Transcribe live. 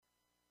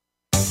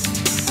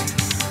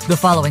The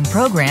following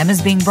program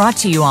is being brought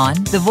to you on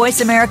the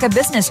Voice America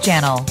Business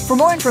Channel. For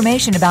more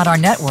information about our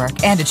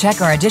network and to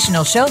check our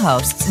additional show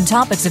hosts and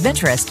topics of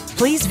interest,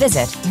 please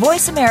visit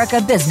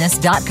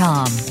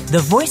voiceamericabusiness.com. The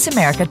Voice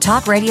America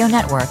Talk Radio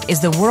Network is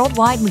the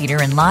worldwide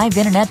leader in live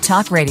Internet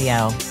talk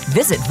radio.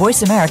 Visit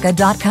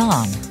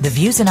voiceamerica.com. The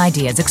views and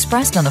ideas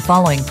expressed on the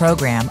following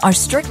program are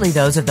strictly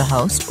those of the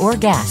host or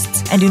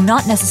guests and do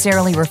not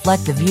necessarily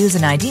reflect the views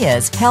and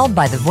ideas held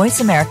by the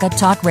Voice America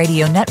Talk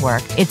Radio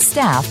Network, its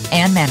staff,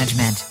 and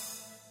management.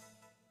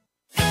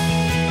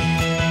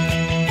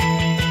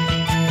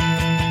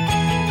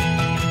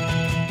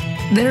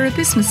 There are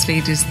business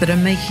leaders that are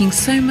making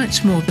so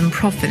much more than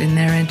profit in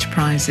their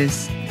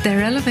enterprises.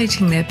 They're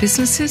elevating their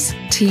businesses,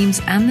 teams,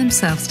 and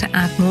themselves to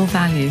add more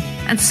value.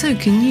 And so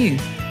can you.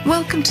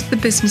 Welcome to the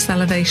Business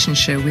Elevation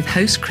Show with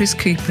host Chris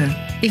Cooper.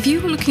 If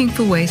you are looking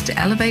for ways to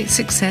elevate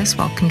success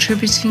while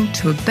contributing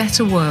to a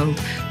better world,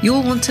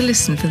 you'll want to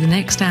listen for the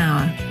next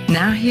hour.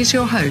 Now here's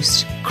your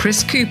host,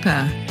 Chris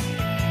Cooper.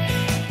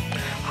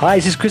 Hi,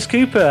 this is Chris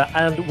Cooper,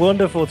 and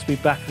wonderful to be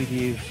back with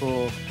you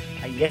for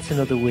yet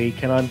another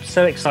week. And I'm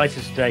so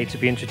excited today to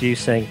be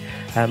introducing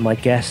my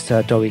guest,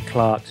 Dorie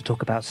Clark, to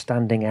talk about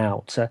standing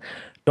out.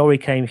 Dorie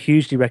came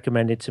hugely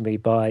recommended to me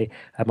by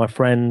my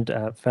friend,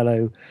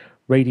 fellow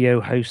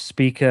radio host,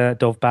 speaker,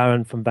 Dov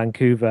Barron from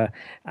Vancouver.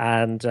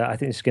 And I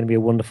think this is going to be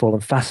a wonderful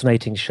and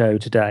fascinating show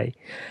today.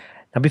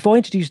 Now, before I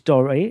introduce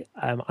Dorie,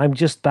 I'm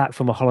just back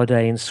from a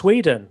holiday in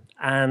Sweden.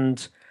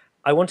 And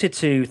I wanted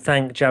to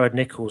thank Jared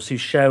Nichols,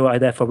 whose show I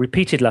therefore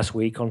repeated last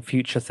week on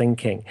future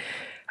thinking.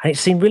 And it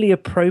seemed really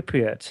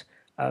appropriate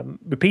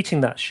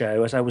repeating that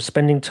show as I was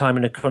spending time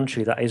in a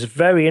country that is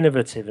very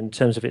innovative in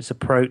terms of its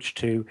approach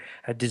to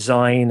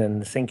design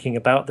and thinking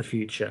about the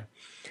future.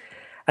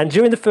 And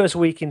during the first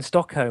week in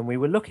Stockholm, we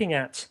were looking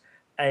at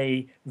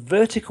a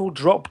vertical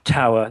drop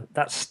tower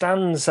that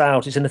stands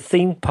out. It's in a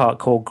theme park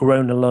called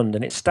Gröna Lund,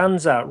 and it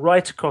stands out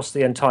right across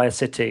the entire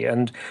city.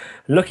 And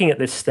looking at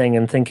this thing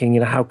and thinking,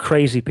 how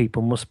crazy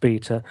people must be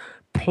to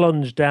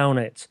plunge down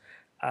it.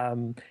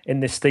 In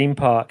this theme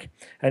park,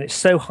 and it's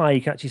so high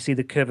you can actually see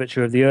the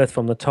curvature of the earth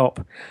from the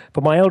top.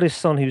 But my eldest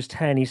son, who's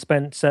 10, he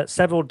spent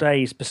several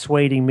days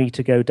persuading me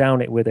to go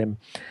down it with him,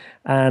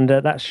 and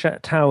that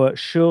tower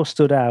sure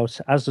stood out,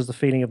 as does the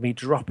feeling of me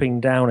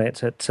dropping down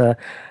it at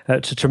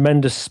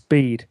tremendous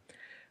speed.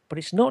 But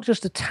it's not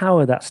just the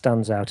tower that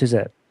stands out, is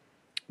it?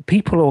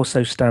 People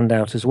also stand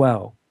out as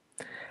well.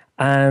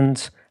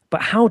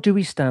 But how do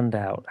we stand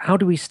out? How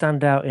do we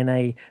stand out in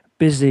a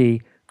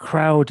busy,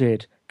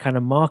 crowded kind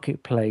of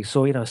marketplace,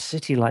 or a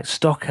city like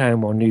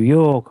Stockholm or New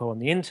York or on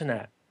the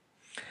internet?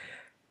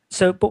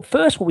 But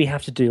first, what we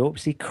have to do,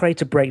 obviously,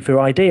 create a breakthrough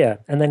idea,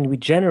 and then we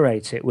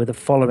generate it with a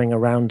following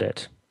around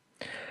it.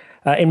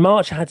 In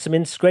March, I had some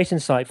great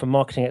insight from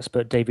marketing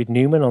expert David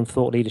Newman on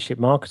thought leadership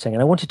marketing,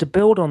 and I wanted to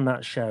build on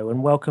that show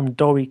and welcome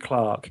Dorie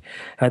Clark,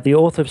 the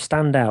author of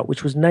Stand Out,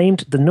 which was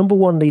named the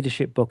 #1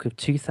 leadership book of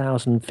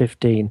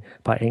 2015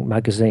 by Inc.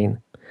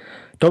 magazine.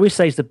 Dorie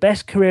says the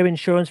best career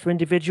insurance for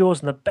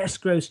individuals and the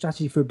best growth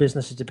strategy for a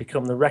business is to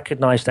become the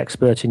recognized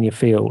expert in your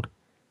field.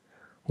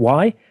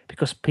 Why?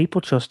 Because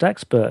people trust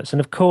experts, and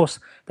of course,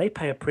 they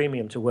pay a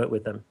premium to work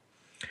with them.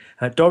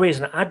 Dorie is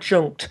an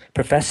adjunct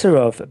professor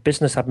of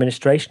business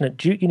administration at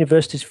Duke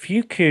University's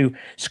Fuqua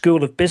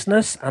School of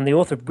Business and the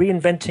author of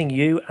Reinventing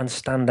You and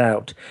Stand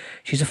Out.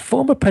 She's a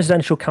former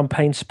presidential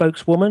campaign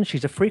spokeswoman.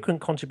 She's a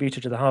frequent contributor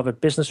to the Harvard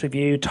Business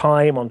Review,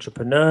 Time,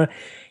 Entrepreneur.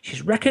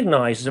 She's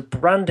recognized as a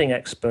branding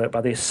expert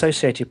by the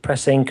Associated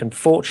Press Inc. and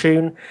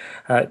Fortune.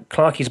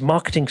 Clark is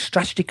marketing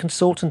strategy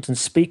consultant and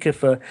speaker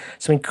for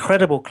some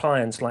incredible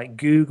clients like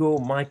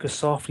Google,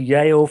 Microsoft,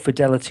 Yale,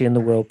 Fidelity, and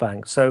the World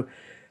Bank. So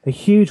a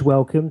huge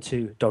welcome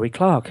to Dorie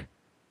Clark.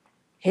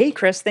 Hey,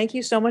 Chris, thank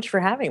you so much for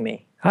having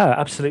me.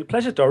 Absolute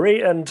pleasure,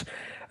 Dorie. And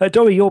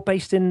Dorie, you're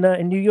based in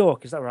New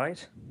York, is that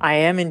right? I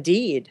am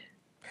indeed.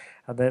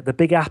 The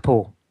Big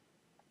Apple.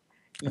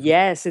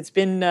 Yes, it's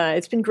been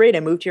great. I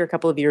moved here a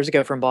couple of years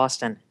ago from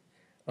Boston.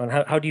 And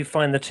how do you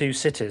find the two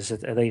cities?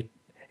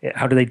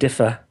 How do they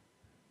differ?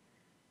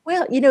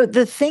 Well,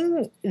 the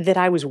thing that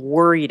I was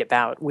worried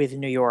about with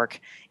New York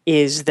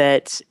is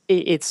that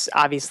it's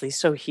obviously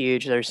so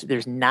huge.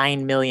 There's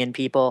 9 million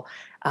people.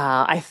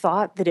 I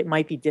thought that it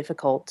might be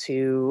difficult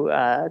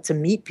to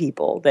meet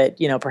people. That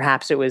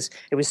perhaps it was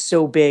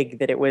so big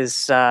that it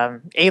was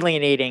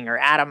alienating or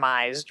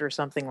atomized or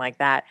something like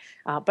that.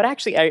 But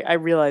actually, I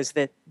realized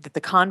that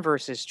the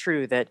converse is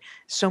true. That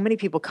so many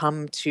people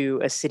come to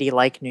a city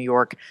like New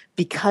York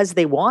because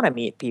they want to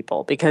meet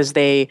people, because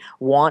they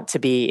want to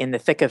be in the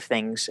thick of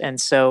things, and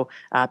so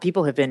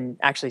people have been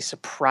actually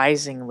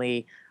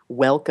surprisingly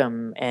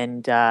welcome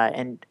and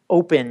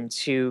open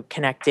to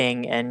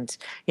connecting. And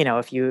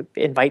if you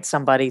invite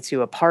somebody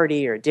to a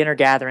party or a dinner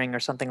gathering or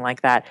something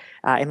like that,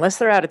 unless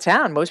they're out of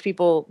town, most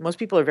people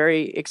are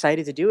very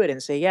excited to do it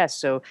and say yes.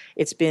 So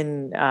it's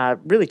been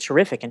really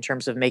terrific in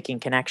terms of making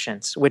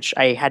connections, which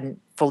I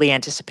hadn't fully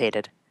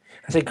anticipated.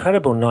 That's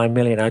incredible, 9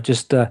 million. I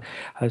just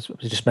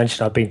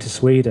mentioned I've been to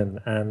Sweden,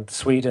 and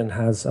Sweden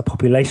has a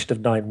population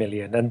of 9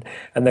 million,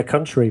 and their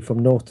country from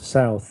north to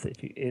south,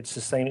 it's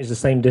the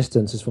same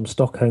distance as from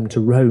Stockholm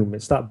to Rome.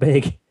 It's that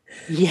big.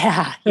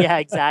 Yeah, yeah,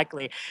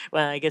 exactly.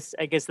 Well, I guess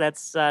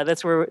that's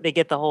where they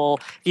get the whole.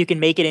 If you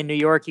can make it in New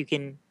York, you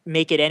can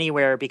make it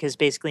anywhere because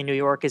basically New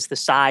York is the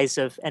size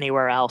of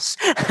anywhere else.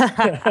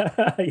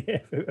 Yeah.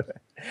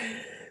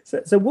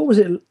 So what was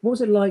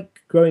it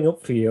like growing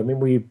up for you? I mean,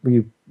 were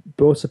you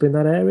brought up in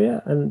that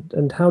area,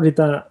 and how did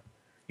that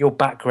your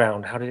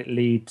background? How did it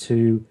lead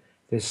to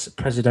this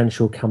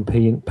presidential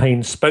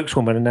campaign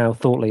spokeswoman and now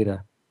thought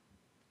leader?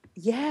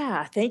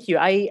 Yeah, thank you.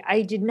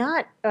 I did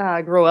not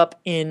grow up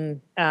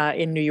in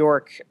New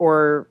York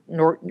or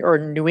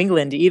New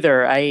England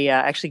either. I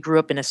actually grew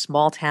up in a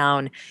small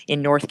town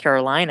in North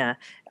Carolina,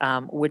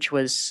 which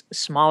was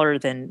smaller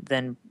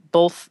than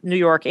both New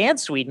York and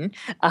Sweden.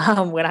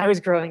 When I was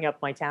growing up,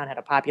 my town had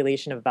a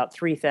population of about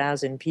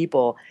 3,000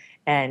 people,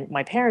 and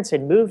my parents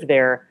had moved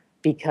there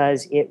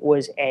because it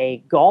was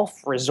a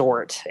golf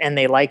resort and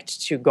they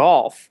liked to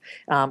golf,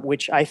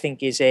 which I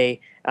think is a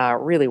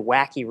really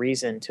wacky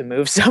reason to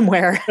move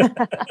somewhere.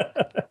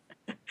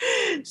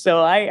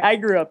 So I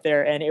grew up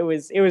there, and it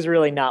was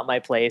really not my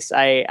place.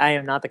 I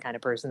am not the kind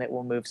of person that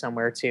will move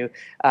somewhere to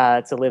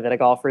live at a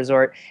golf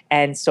resort,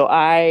 and so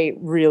I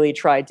really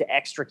tried to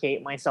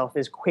extricate myself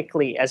as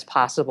quickly as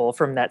possible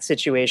from that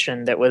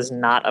situation that was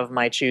not of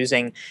my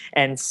choosing.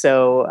 And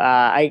so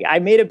I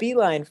made a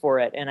beeline for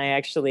it, and I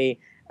actually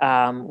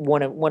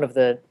one of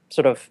the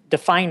sort of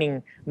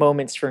defining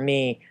moments for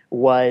me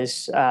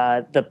was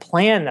the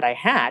plan that I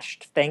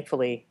hatched,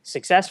 thankfully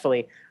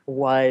successfully,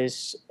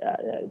 was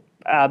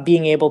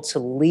being able to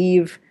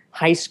leave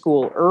high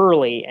school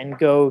early and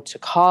go to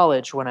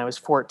college when I was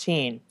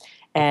 14.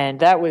 And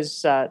that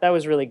was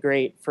really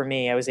great for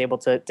me. I was able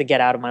to get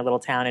out of my little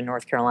town in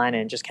North Carolina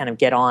and just kind of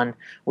get on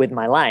with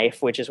my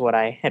life, which is what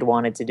I had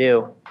wanted to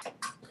do.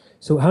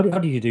 So how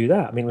did you do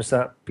that? I mean, was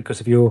that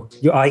because of your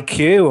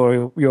IQ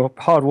or your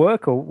hard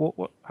work,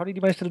 or how did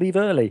you manage to leave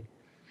early?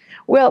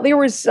 Well, there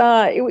was,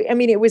 I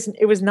mean, it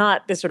was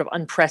not this sort of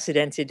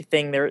unprecedented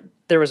thing.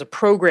 There was a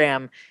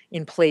program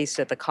in place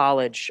at the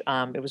college.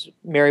 It was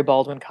Mary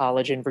Baldwin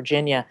College in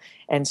Virginia,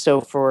 and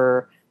so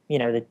for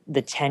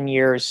the 10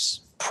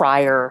 years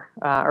prior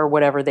or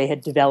whatever, they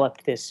had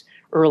developed this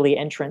early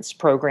entrance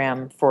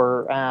program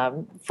for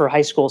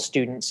high school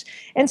students,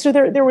 and so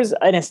there was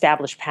an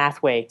established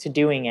pathway to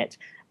doing it.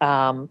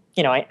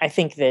 I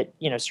think that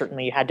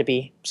certainly you had to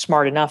be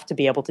smart enough to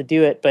be able to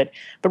do it, but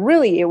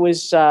really it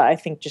was I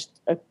think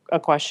just a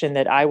question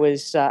that I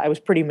was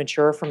pretty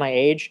mature for my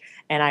age,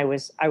 and I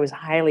was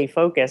highly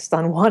focused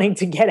on wanting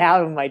to get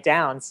out of my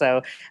town.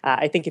 So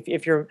I think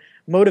if your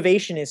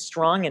motivation is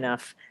strong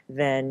enough,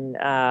 then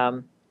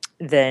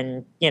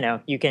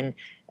you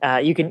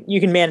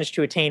can manage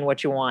to attain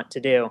what you want to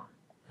do.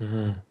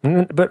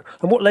 But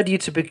what led you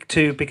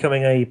to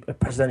becoming a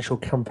presidential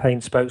campaign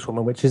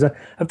spokeswoman, which is a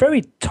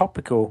very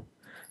topical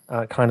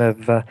kind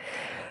of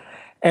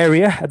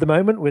area at the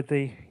moment with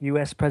the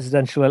U.S.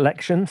 presidential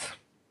elections?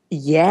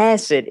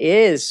 Yes, it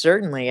is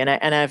certainly, and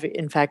I've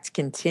in fact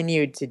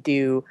continued to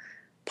do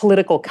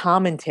political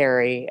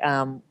commentary.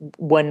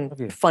 One Have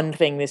you? fun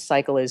thing this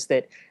cycle is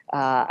that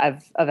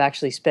I've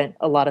actually spent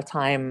a lot of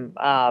time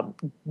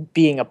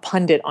being a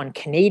pundit on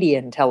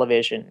Canadian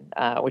television,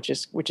 which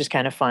is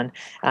kind of fun,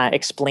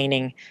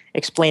 explaining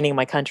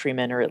my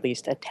countrymen, or at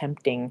least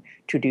attempting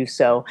to do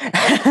so.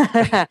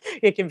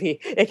 It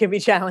can be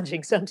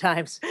challenging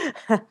sometimes,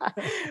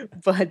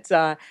 but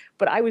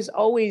I was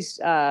always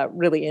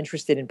really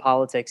interested in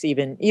politics,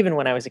 even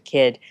when I was a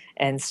kid,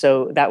 and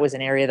so that was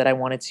an area that I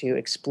wanted to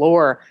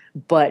explore.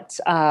 But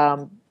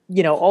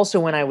also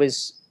when I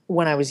was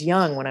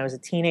young, when I was a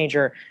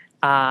teenager,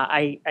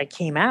 I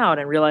came out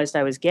and realized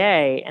I was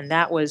gay, and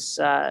that was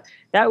a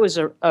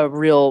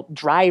real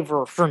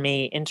driver for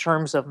me in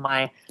terms of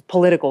my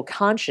political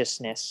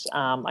consciousness.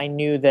 I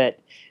knew that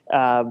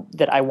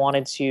I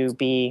wanted to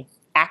be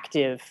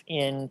active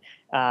in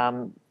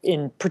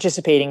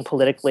participating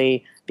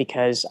politically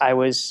because I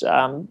was.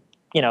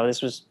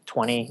 This was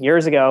 20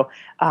 years ago.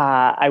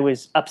 I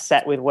was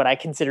upset with what I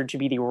considered to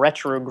be the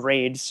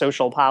retrograde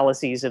social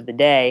policies of the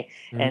day,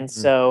 and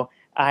Mm-hmm. so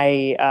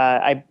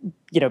I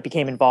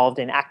became involved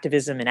in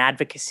activism and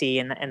advocacy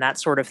and that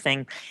sort of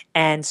thing.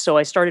 And so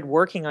I started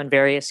working on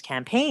various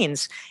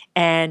campaigns,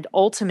 and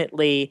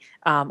ultimately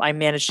I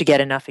managed to get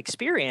enough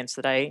experience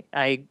that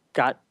I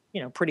got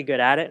pretty good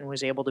at it and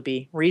was able to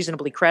be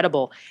reasonably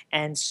credible.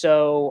 And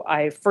so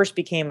I first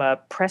became a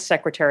press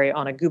secretary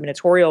on a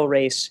gubernatorial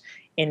race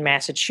in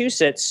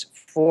Massachusetts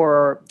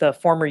for the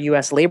former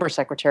U.S. Labor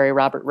Secretary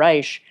Robert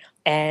Reich.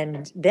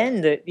 And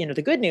then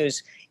the good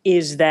news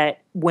is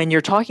that when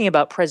you're talking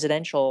about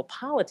presidential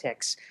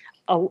politics,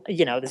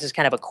 this is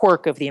kind of a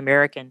quirk of the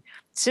American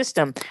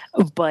system,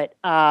 but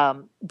a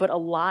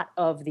lot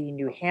of the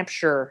New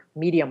Hampshire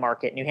media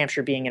market, New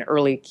Hampshire being an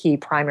early key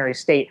primary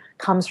state,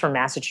 comes from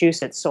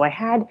Massachusetts. So I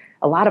had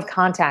a lot of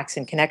contacts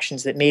and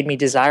connections that made me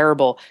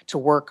desirable to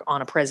work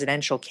on a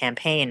presidential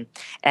campaign,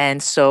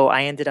 and so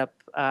I ended up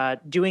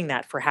doing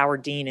that for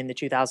Howard Dean in the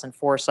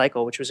 2004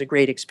 cycle, which was a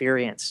great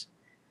experience.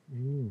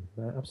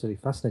 Absolutely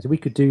fascinating. We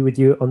could do with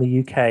you on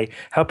the UK,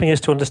 helping us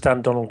to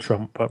understand Donald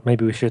Trump, but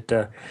maybe we should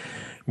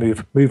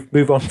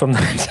move on from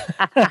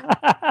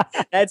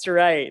that. That's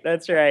right.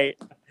 That's right.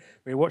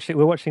 We're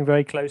watching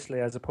very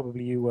closely, as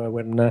probably you were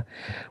when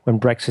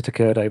Brexit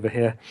occurred over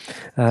here.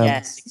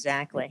 Yes,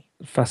 exactly.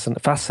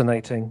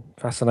 Fascinating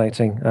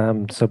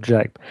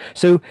subject.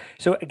 So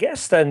I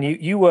guess then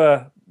you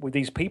were with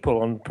these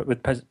people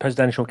with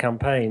presidential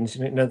campaigns.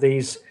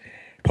 These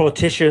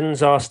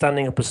politicians are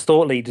standing up as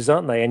thought leaders,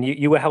 aren't they? And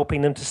you were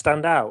helping them to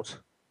stand out.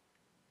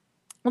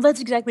 Well,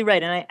 that's exactly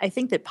right. And I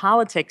think that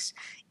politics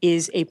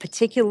is a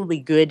particularly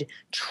good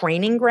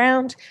training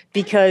ground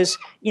because,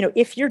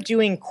 if you're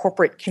doing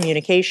corporate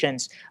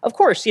communications, of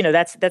course,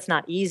 that's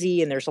not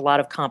easy and there's a lot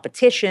of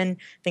competition,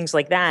 things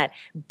like that.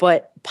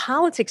 But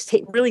politics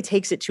really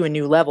takes it to a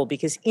new level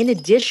because in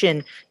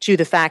addition to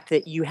the fact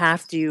that you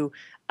have to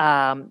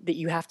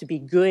be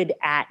good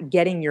at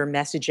getting your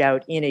message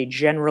out in a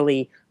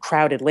generally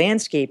crowded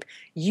landscape,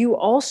 you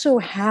also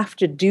have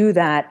to do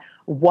that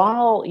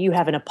while you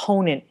have an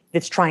opponent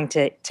that's trying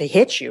to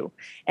hit you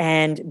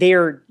and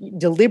they're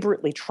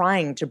deliberately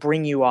trying to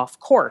bring you off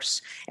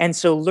course. And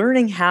so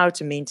learning how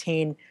to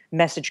maintain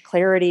message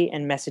clarity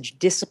and message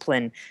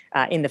discipline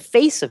in the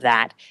face of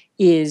that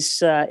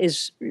is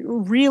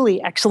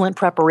really excellent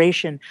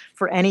preparation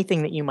for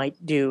anything that you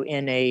might do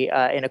in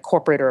a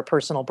corporate or a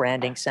personal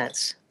branding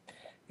sense.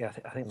 Yeah,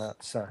 I think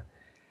that's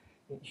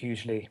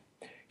hugely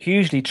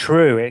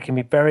true. It can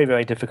be very,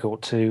 very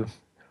difficult to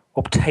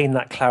obtain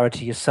that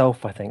clarity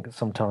yourself, I think,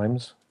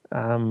 sometimes.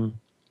 And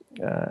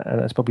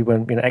that's probably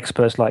when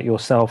experts like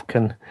yourself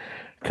can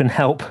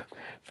help.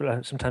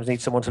 Sometimes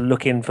need someone to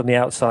look in from the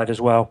outside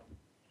as well.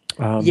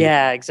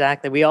 Yeah,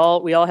 exactly. We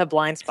all have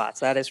blind spots.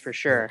 That is for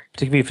sure.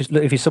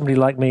 Particularly if you're somebody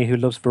like me who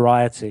loves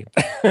variety.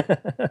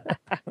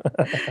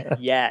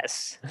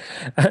 Yes.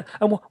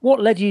 And what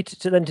led you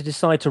to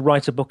decide to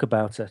write a book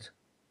about it?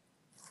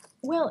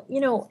 Well,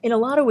 in a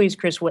lot of ways,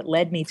 Chris, what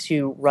led me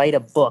to write a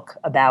book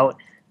about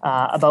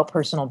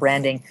personal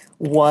branding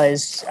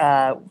was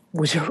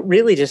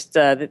really just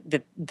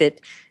that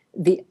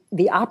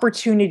the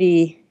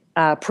opportunity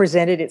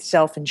presented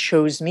itself and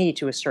chose me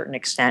to a certain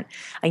extent.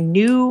 I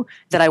knew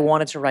that I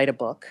wanted to write a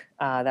book.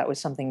 That was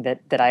something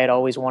that I had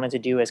always wanted to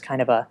do as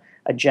kind of a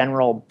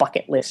general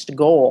bucket list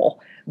goal.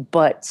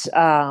 But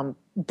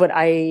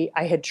I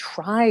had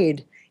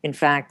tried, in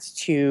fact,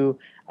 to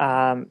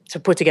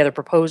put together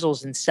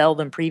proposals and sell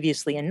them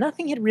previously, and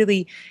nothing had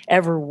really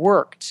ever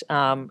worked.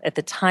 At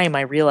the time,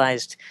 I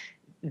realized,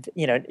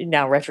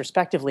 now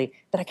retrospectively,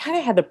 that I kind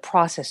of had the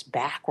process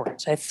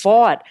backwards. I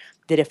thought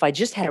that if I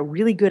just had a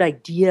really good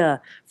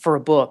idea for a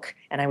book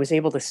and I was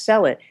able to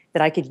sell it,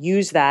 that I could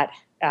use that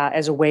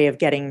as a way of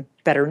getting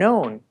better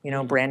known,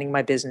 branding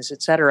my business,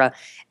 et cetera.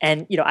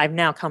 And, I've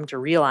now come to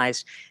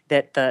realize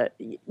that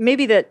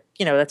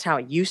that's how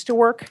it used to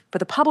work. But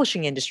the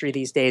publishing industry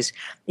these days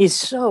is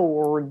so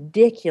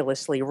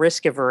ridiculously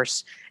risk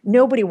averse.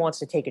 Nobody wants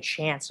to take a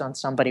chance on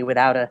somebody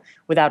without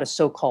a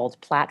so-called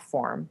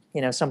platform,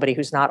 somebody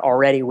who's not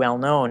already well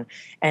known.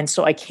 And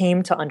so I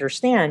came to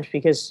understand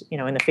because,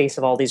 in the face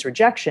of all these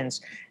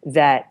rejections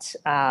that,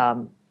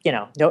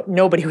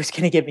 nobody was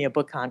going to give me a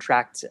book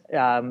contract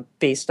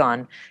based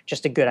on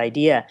just a good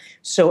idea.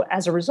 So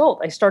as a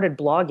result, I started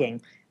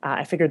blogging.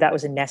 I figured that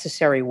was a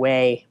necessary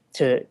way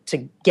to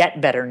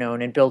get better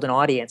known and build an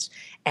audience.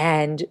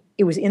 And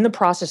it was in the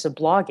process of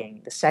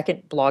blogging. The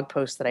second blog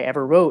post that I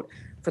ever wrote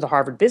for the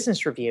Harvard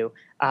Business Review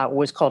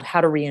was called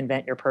How to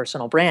Reinvent Your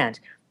Personal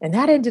Brand. And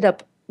that ended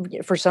up,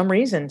 for some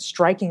reason,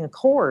 striking a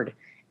chord.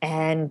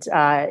 And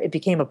it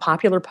became a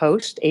popular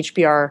post.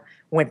 HBR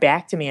went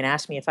back to me and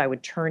asked me if I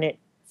would turn it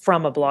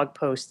from a blog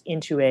post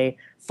into a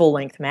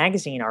full-length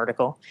magazine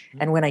article.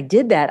 And when I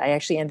did that, I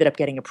actually ended up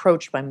getting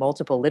approached by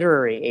multiple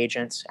literary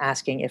agents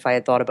asking if I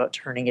had thought about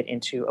turning it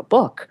into a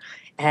book.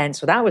 And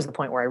so that was the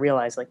point where I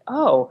realized,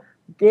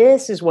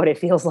 this is what it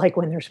feels like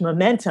when there's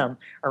momentum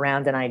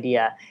around an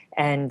idea.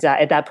 And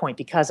at that point,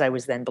 because I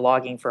was then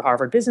blogging for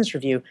Harvard Business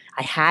Review,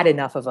 I had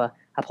enough of a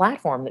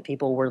platform that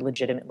people were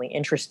legitimately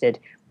interested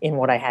in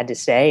what I had to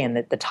say and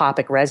that the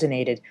topic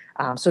resonated.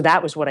 So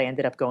that was what I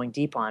ended up going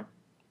deep on.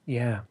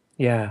 Yeah.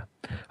 Yeah,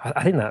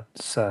 I think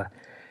that's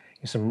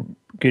some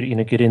good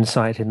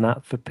insight in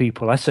that for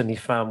people. I certainly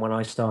found when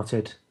I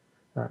started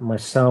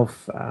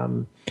myself,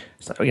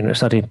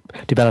 started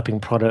developing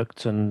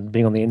products and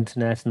being on the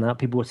internet and that,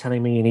 people were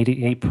telling me you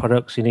need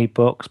products, you need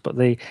books, but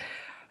the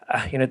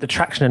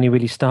traction only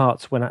really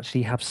starts when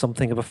actually you have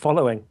something of a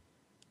following.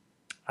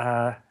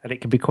 And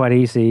it can be quite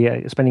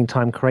easy spending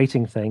time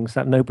creating things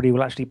that nobody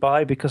will actually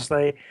buy because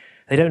they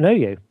don't know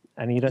you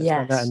and you don't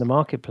stand out in the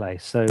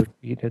marketplace. So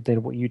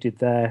what you did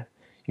there,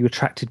 you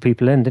attracted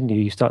people in, didn't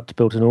you? You started to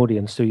build an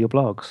audience through your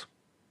blogs.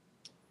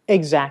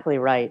 Exactly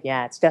right.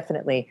 Yeah, it's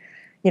definitely,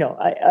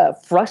 a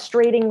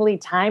frustratingly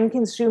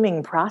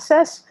time-consuming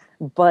process,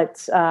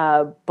 but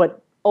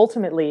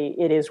ultimately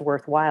it is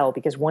worthwhile,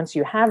 because once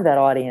you have that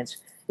audience,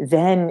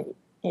 then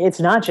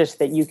it's not just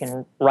that you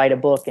can write a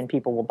book and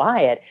people will buy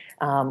it.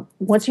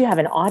 Once you have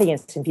an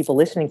audience and people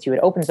listening to you, it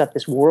opens up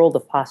this world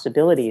of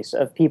possibilities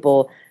of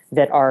people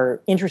that are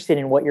interested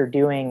in what you're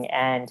doing,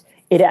 and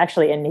it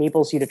actually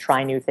enables you to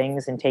try new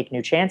things and take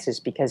new chances,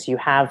 because you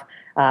have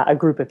a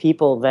group of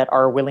people that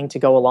are willing to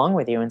go along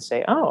with you and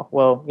say, oh,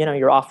 well,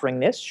 you're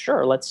offering this,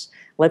 sure,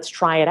 let's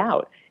try it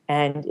out.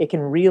 And it can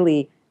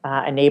really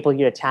enable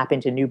you to tap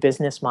into new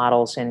business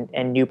models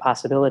and new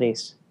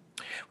possibilities.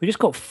 We just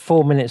got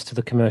 4 minutes to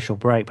the commercial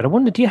break, but I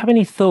wonder, do you have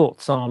any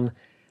thoughts on,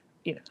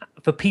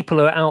 for people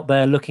who are out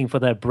there looking for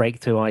their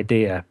breakthrough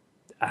idea,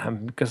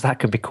 because that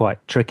can be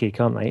quite tricky,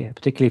 can't they?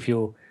 Particularly if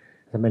you're,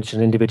 as I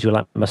mentioned, an individual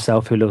like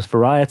myself who loves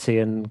variety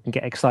and can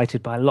get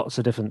excited by lots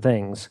of different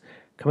things.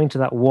 Coming to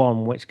that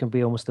one, which can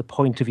be almost the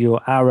point of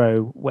your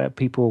arrow, where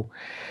people,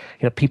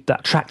 people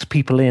that attract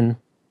people in,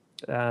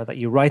 that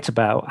you write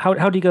about. How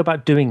do you go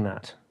about doing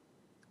that?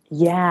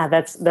 Yeah,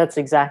 that's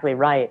exactly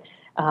right.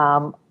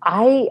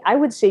 I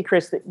would say,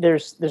 Chris, that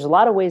there's a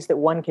lot of ways that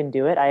one can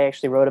do it. I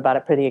actually wrote about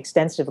it pretty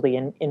extensively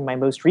in my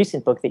most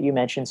recent book that you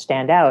mentioned,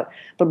 Stand Out.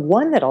 But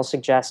one that I'll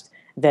suggest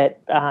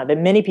that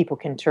many people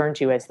can turn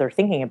to as they're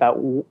thinking about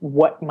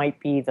what might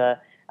be the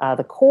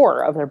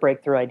core of their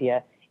breakthrough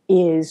idea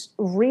is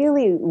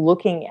really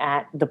looking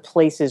at the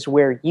places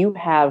where you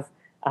have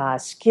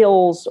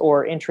skills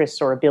or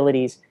interests or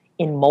abilities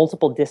in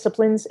multiple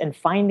disciplines and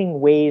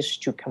finding ways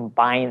to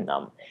combine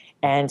them.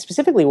 And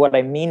specifically what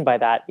I mean by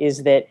that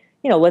is that,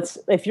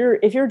 if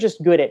you're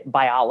just good at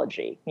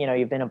biology,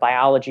 you've been a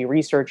biology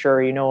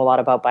researcher, you know a lot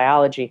about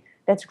biology,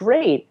 that's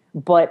great.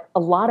 But a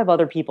lot of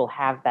other people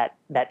have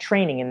that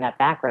training and that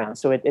background.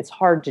 So it's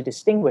hard to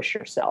distinguish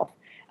yourself.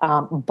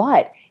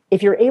 But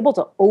if you're able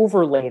to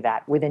overlay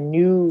that with a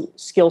new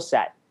skill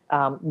set,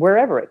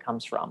 wherever it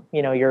comes from,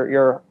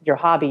 your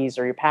hobbies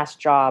or your past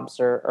jobs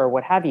or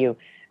what have you,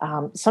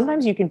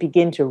 sometimes you can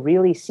begin to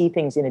really see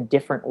things in a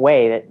different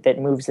way that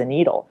moves the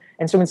needle.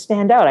 And so in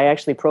Stand Out, I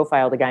actually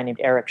profiled a guy named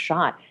Eric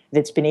Schott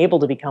that's been able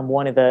to become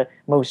one of the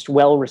most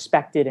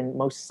well-respected and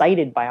most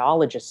cited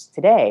biologists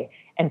today.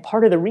 And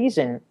part of the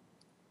reason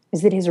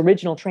is that his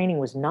original training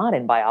was not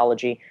in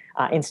biology.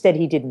 Instead,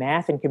 he did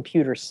math and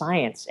computer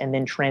science and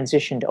then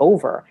transitioned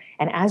over.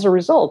 And as a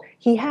result,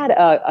 he had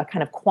a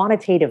kind of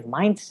quantitative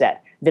mindset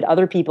that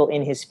other people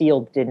in his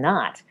field did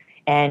not.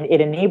 And it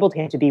enabled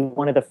him to be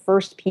one of the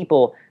first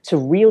people to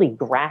really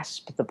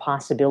grasp the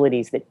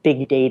possibilities that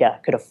big data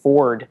could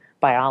afford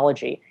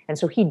biology. And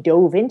so he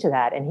dove into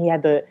that, and he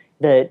had the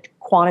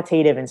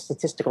quantitative and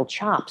statistical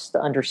chops to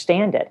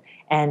understand it.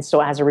 And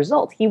so as a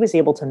result, he was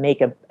able to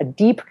make a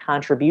deep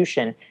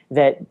contribution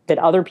that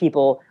other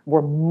people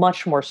were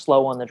much more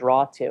slow on the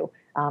draw to.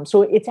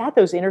 So it's at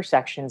those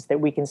intersections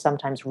that we can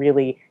sometimes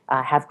really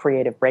have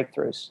creative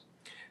breakthroughs.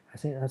 I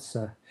think that's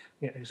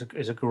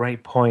is a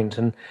great point.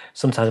 And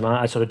sometimes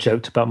I sort of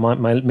joked about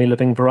me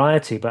loving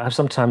variety, but I've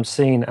sometimes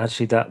seen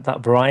actually that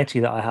variety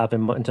that I have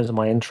in terms of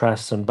my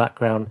interests and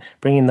background,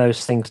 bringing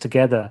those things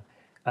together.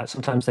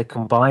 Sometimes they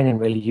combine in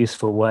really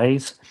useful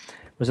ways.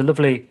 There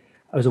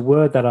was a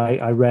word that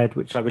I read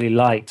which I really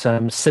liked,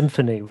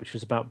 symphony, which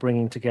was about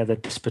bringing together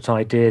disparate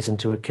ideas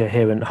into a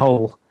coherent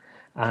whole.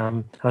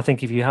 And I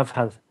think if you have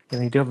had,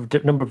 you do have a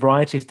number of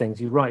variety of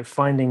things, you're right,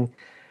 finding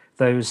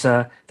those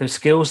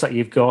skills that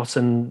you've got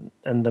and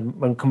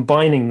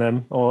combining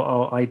them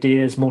or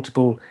ideas,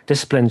 multiple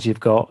disciplines you've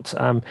got,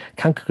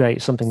 can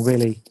create something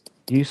really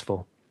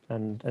useful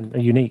and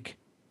unique.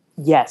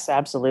 Yes,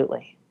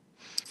 absolutely.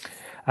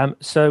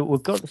 So we're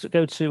going to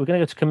go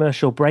to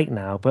commercial break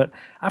now. But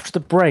after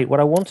the break, what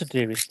I want to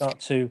do is start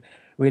to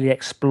really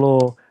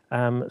explore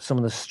some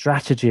of the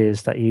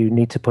strategies that you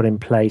need to put in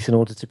place in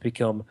order to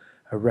become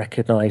a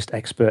recognized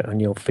expert on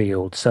your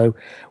field. So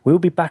we'll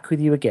be back with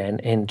you again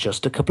in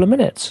just a couple of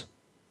minutes.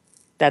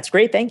 That's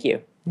great. Thank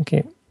you.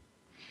 Okay.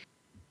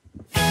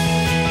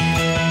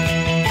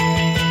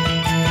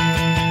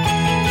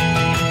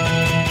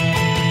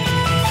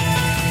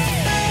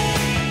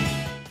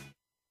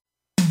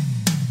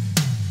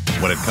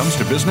 When it comes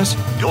to business,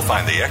 you'll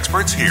find the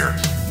experts here.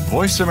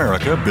 Voice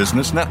America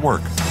Business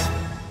Network.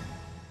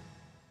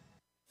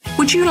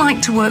 Would you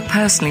like to work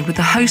personally with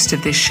the host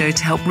of this show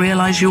to help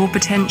realize your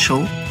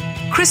potential?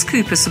 Chris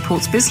Cooper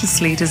supports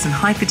business leaders and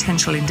high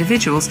potential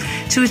individuals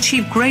to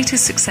achieve greater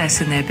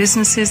success in their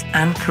businesses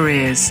and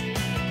careers.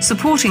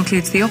 Support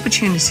includes the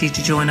opportunity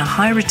to join a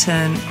high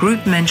return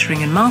group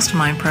mentoring and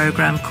mastermind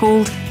program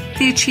called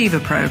the Achiever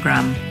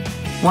Program.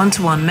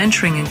 One-to-one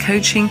mentoring and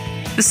coaching,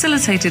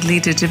 facilitated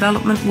leader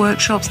development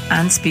workshops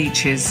and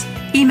speeches.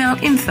 Email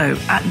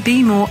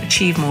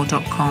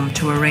info@bemoreachievemore.com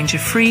to arrange a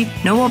free,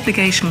 no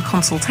obligation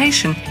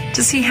consultation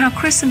to see how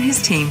Chris and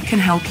his team can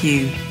help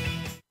you.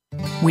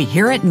 We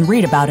hear it and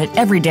read about it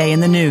every day in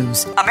the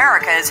news.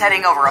 America is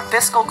heading over a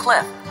fiscal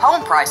cliff.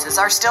 Home prices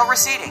are still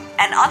receding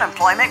and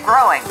unemployment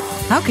growing.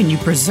 How can you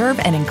preserve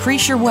and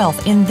increase your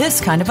wealth in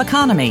this kind of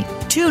economy?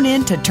 Tune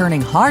in to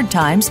Turning Hard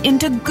Times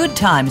into Good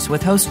Times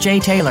with host Jay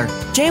Taylor.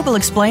 Jay will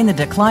explain the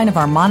decline of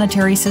our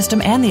monetary system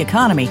and the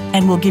economy,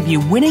 and will give you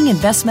winning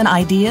investment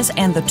ideas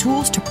and the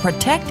tools to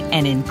protect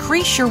and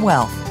increase your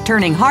wealth.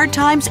 Turning Hard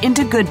Times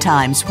into Good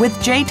Times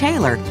with Jay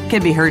Taylor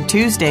can be heard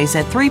Tuesdays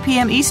at 3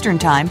 p.m. Eastern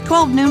Time,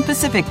 12 noon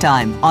Pacific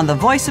Time on the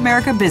Voice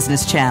America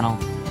Business Channel.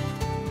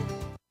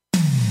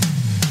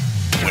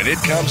 When it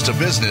comes to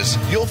business,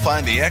 you'll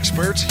find the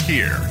experts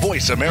here.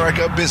 Voice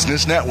America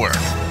Business Network.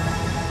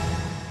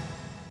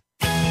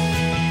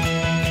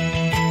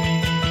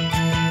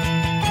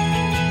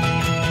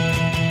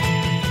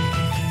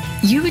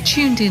 You are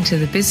tuned into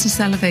the Business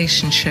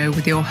Elevation Show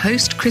with your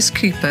host, Chris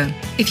Cooper.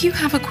 If you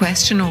have a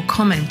question or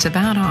comment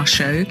about our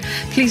show,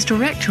 please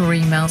direct your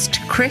emails to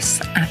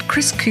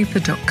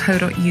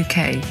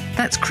chris@chriscooper.co.uk.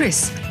 That's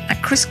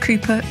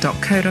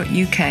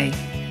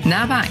chris@chriscooper.co.uk.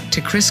 Now back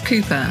to Chris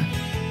Cooper.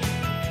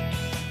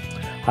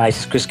 Hi, this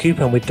is Chris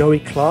Cooper, and with Dorie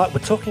Clark,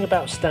 we're talking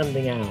about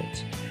standing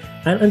out.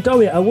 And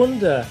Dorie, I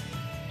wonder,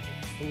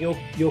 from your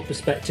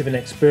perspective and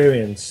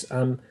experience,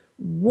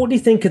 what do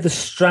you think are the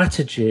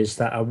strategies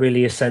that are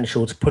really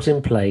essential to put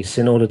in place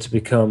in order to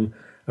become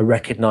a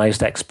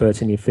recognized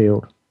expert in your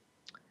field?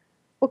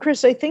 Well,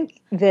 Chris, I think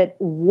that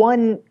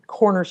one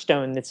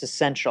cornerstone that's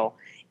essential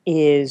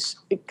is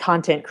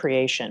content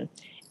creation.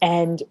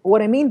 And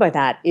what I mean by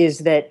that is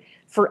that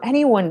for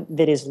anyone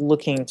that is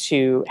looking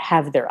to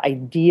have their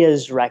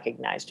ideas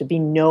recognized, to be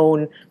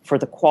known for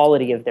the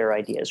quality of their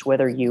ideas,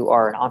 whether you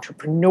are an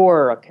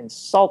entrepreneur, a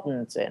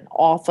consultant, an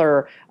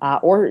author,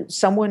 or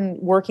someone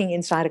working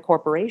inside a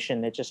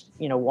corporation that just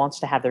wants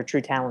to have their true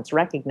talents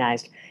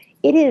recognized,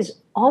 it is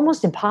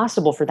almost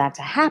impossible for that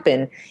to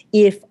happen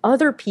if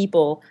other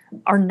people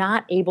are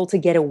not able to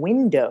get a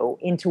window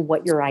into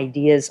what your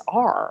ideas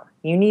are.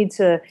 You need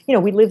to,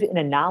 we live in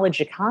a knowledge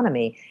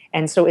economy.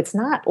 And so it's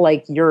not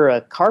like you're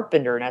a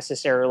carpenter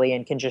necessarily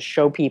and can just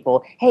show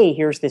people, hey,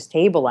 here's this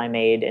table I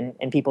made.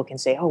 And people can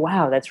say, oh,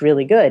 wow, that's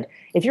really good.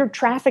 If you're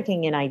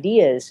trafficking in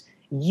ideas,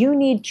 you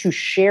need to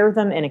share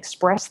them and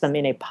express them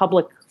in a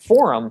public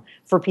forum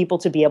for people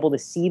to be able to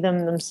see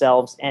them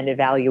themselves and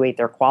evaluate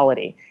their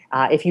quality.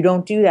 If you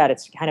don't do that,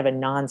 it's kind of a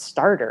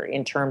non-starter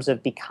in terms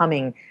of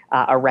becoming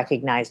a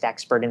recognized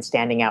expert and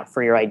standing out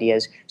for your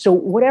ideas. So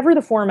whatever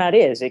the format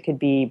is, it could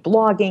be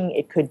blogging,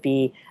 it could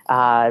be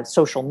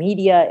social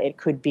media, it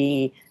could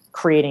be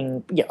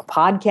creating a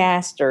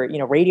podcast or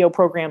radio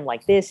program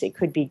like this, it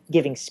could be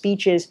giving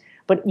speeches,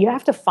 but you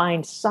have to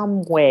find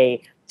some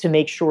way to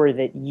make sure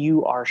that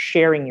you are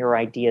sharing your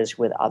ideas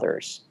with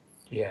others.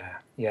 Yeah.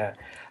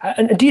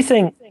 And do you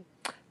think,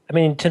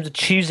 in terms of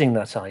choosing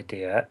that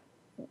idea,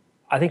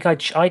 I think I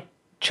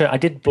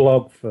did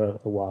blog for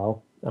a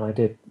while, and I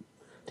did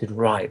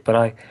write, but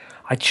I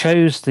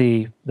chose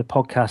the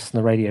podcast and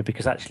the radio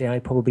because actually I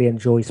probably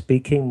enjoy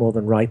speaking more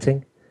than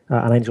writing,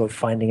 and I enjoy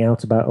finding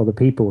out about other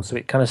people. So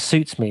it kind of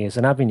suits me as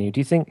an avenue. Do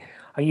you think,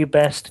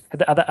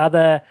 are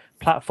there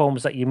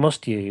platforms that you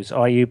must use? Or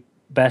are you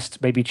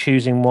best maybe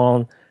choosing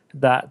one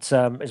that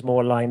is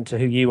more aligned to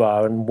who you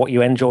are and what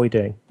you enjoy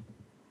doing?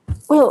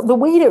 Well, the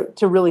way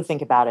to really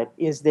think about it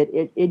is that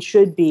it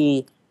should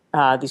be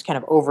these kind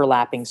of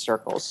overlapping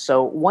circles.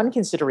 So one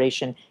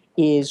consideration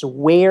is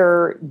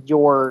where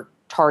your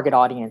target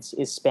audience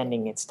is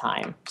spending its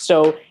time.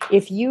 So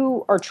if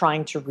you are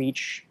trying to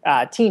reach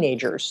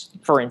teenagers,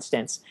 for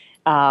instance,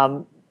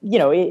 then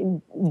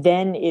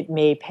it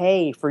may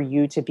pay for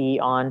you to be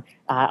on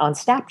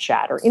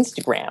Snapchat or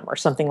Instagram or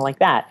something like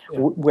that,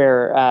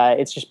 where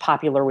it's just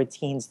popular with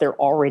teens. They're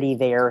already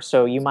there,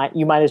 so you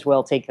might as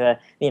well take the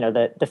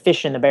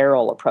fish in the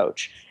barrel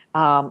approach.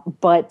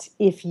 But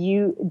if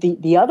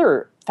the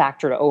other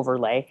factor to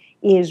overlay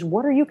is,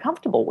 what are you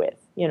comfortable with?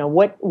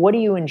 What do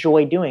you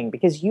enjoy doing?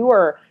 Because you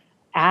are,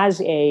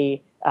 as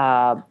a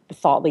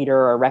thought leader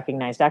or a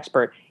recognized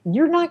expert,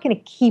 you're not going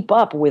to keep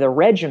up with a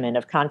regimen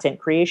of content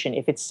creation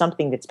if it's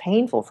something that's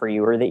painful for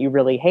you or that you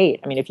really hate.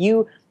 If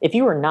you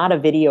are not a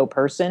video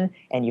person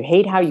and you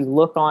hate how you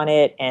look on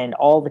it and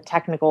all the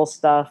technical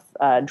stuff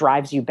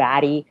drives you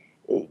batty,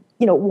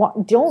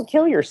 don't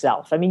kill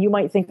yourself. You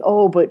might think,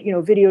 oh, but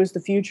video is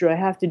the future. I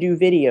have to do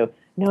video.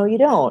 No, you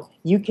don't.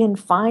 You can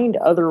find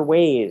other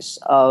ways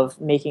of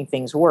making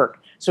things work.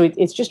 So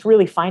it's just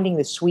really finding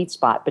the sweet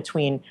spot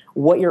between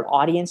what your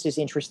audience is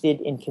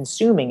interested in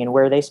consuming and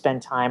where they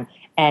spend time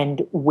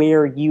and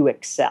where you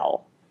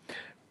excel.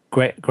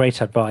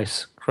 Great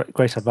advice.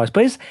 Great advice.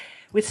 But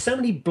with so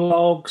many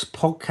blogs,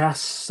 podcasts,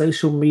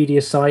 social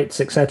media sites,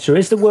 etc.,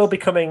 is the world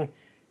becoming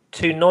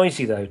too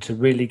noisy, though, to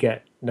really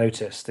get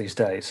noticed these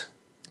days?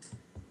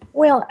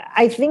 Well,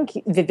 I think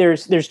that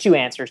there's two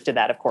answers to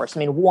that, of course.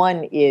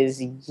 One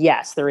is,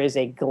 yes, there is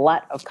a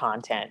glut of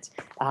content,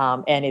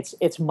 and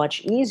it's much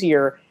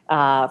easier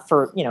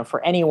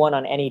for anyone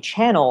on any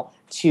channel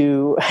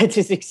to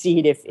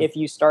succeed if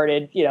you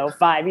started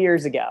 5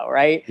 years ago,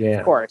 right? Yeah.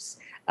 Of course,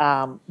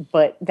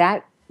 but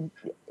that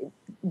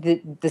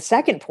the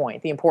second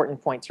point, the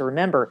important point to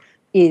remember,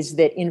 is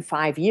that in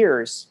 5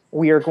 years,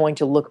 we are going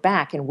to look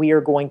back and we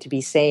are going to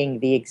be saying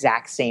the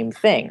exact same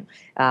thing.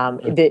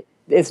 That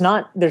there's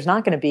not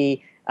going to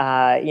be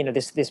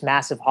this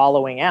massive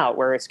hollowing out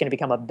where it's going to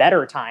become a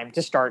better time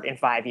to start in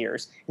 5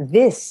 years.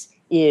 This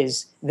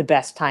is the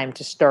best time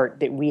to start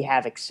that we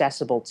have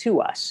accessible to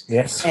us.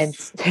 Yes.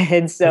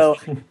 And so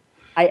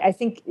I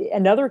think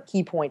another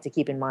key point to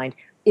keep in mind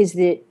is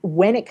that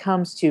when it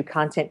comes to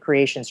content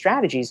creation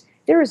strategies,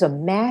 there is a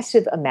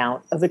massive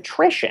amount of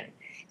attrition.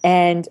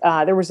 And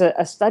there was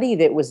a study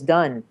that was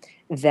done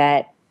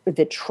that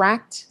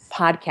tracked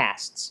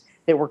podcasts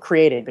that were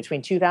created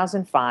between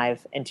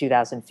 2005 and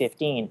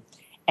 2015.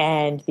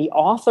 And the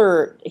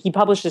author, he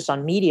published this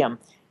on Medium,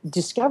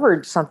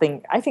 discovered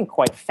something I think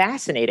quite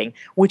fascinating,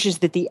 which is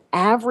that the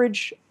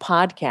average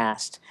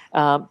podcast,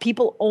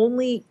 people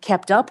only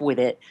kept up with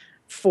it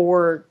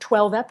for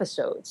 12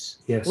 episodes.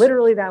 Yes.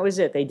 Literally, that was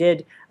it. They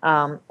did,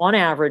 on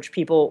average,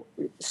 people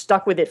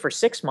stuck with it for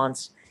 6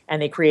 months,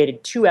 and they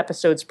created 2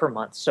 episodes per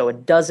month, so a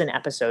dozen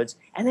episodes,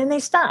 and then they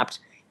stopped.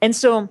 And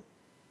so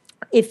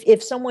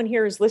if someone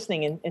here is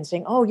listening and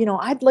saying, oh,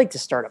 I'd like to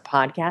start a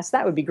podcast,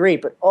 that would be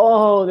great, but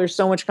there's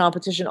so much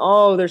competition.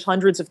 There's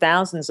hundreds of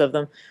thousands of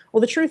them.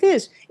 Well, the truth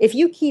is, if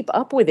you keep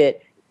up with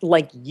it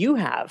like you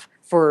have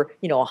for,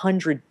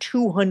 100,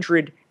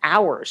 200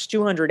 hours,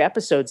 200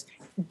 episodes,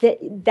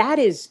 that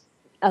is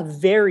a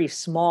very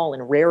small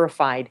and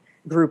rarefied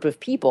group of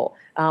people.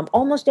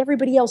 Almost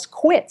everybody else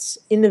quits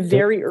in the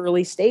very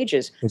early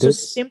stages. So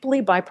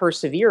simply by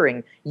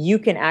persevering, you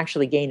can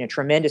actually gain a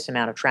tremendous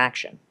amount of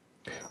traction.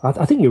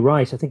 I think you're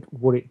right. I think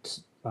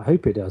I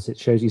hope it does. It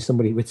shows you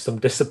somebody with some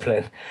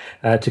discipline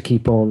to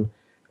keep on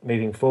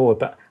moving forward.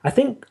 But I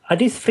think I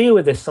do feel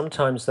with this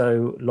sometimes,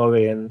 though,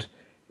 Laurie, and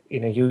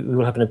you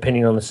will have an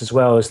opinion on this as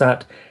well, is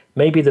that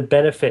maybe the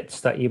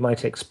benefits that you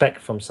might expect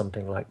from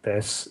something like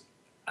this,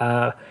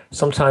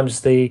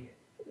 sometimes the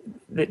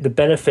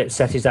benefit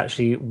set is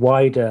actually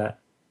wider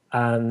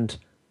and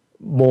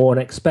more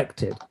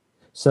unexpected.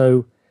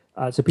 So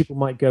people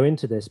might go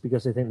into this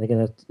because they think they're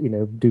going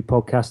to, do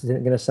podcasts, they think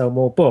they're going to sell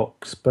more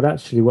books. But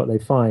actually what they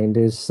find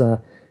is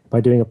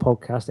by doing a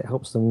podcast, it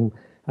helps them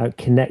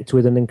connect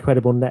with an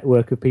incredible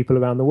network of people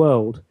around the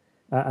world.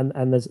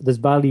 And there's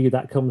value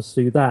that comes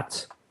through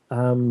that.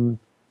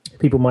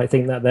 People might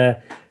think that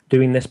they're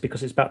doing this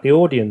because it's about the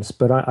audience,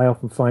 but I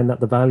often find that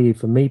the value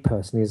for me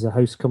personally as a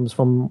host comes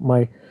from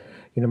my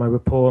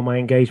rapport and my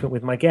engagement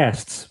with my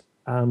guests.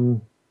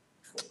 So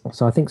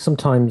I think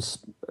sometimes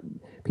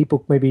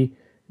people maybe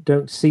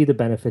don't see the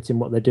benefit in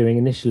what they're doing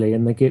initially,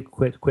 and they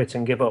quit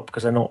and give up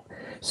because they're not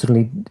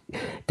suddenly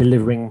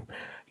delivering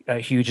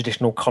huge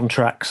additional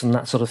contracts and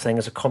that sort of thing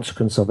as a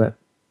consequence of it.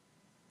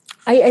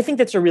 I think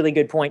that's a really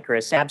good point,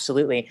 Chris.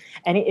 Absolutely.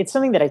 And it's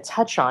something that I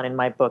touch on in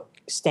my book,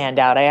 Stand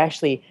Out. I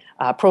actually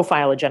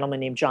profile a gentleman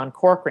named John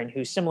Corcoran,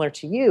 who, similar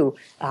to you,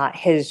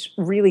 has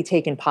really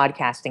taken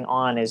podcasting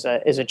on as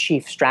a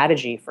chief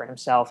strategy for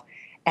himself.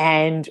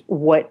 And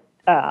what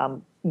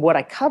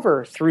I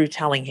cover through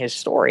telling his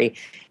story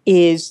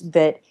is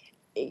that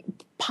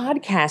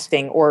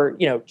podcasting, or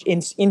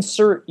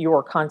insert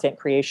your content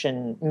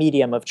creation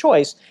medium of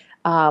choice,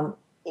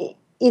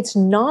 it's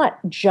not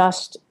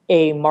just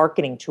a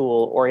marketing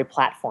tool or a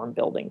platform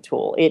building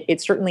tool.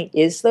 It certainly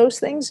is those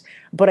things,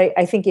 but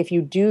I think if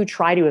you do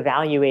try to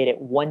evaluate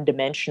it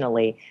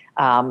one-dimensionally,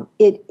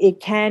 it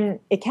can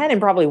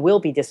and probably will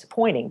be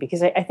disappointing,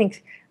 because I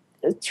think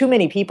too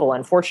many people,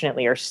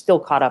 unfortunately, are still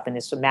caught up in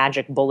this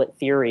magic bullet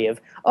theory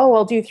of,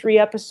 I'll do 3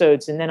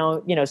 episodes and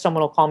then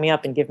someone will call me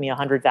up and give me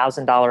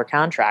 $100,000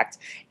 contract.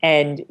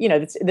 And,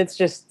 that's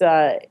just,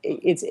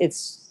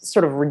 it's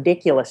sort of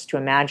ridiculous to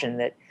imagine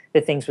that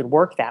things would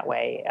work that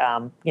way.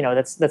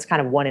 That's kind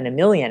of 1 in a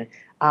million.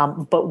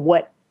 But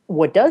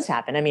what does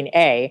happen? I mean,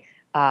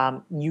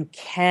 you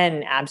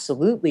can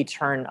absolutely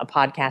turn a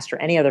podcast or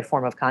any other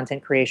form of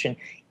content creation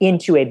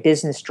into a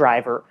business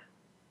driver,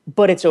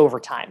 but it's over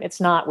time.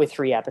 It's not with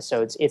 3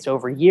 episodes. It's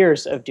over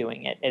years of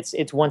doing it.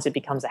 It's once it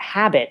becomes a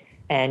habit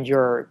and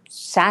you're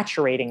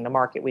saturating the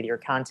market with your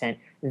content,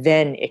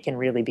 then it can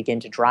really begin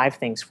to drive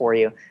things for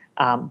you.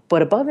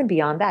 But above and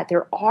beyond that,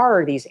 there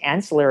are these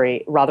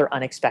ancillary, rather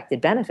unexpected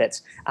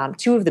benefits.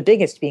 2 of the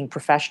biggest being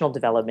professional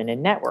development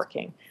and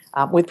networking.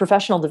 With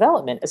professional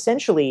development,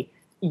 essentially,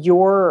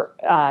 your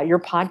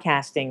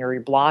podcasting or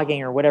your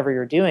blogging or whatever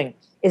you're doing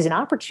is an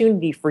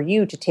opportunity for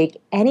you to take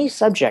any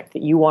subject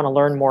that you want to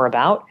learn more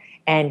about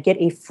and get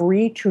a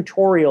free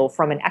tutorial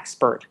from an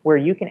expert where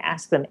you can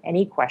ask them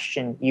any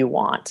question you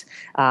want,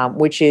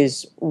 which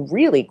is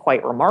really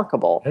quite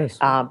remarkable. Yes.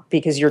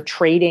 Because you're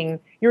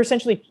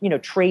essentially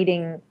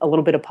trading a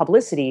little bit of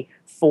publicity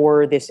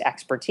for this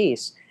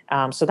expertise.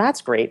 So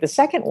that's great. The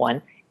second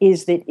one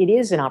is that it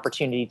is an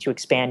opportunity to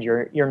expand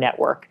your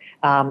network.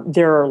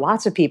 There are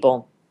lots of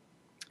people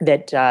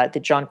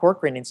that John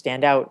Corcoran in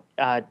Stand Out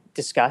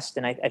discussed,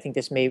 and I think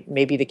this may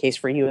be the case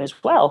for you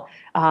as well,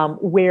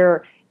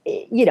 where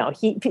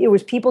it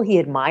was people he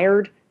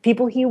admired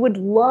people he would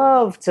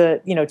love to,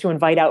 to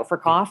invite out for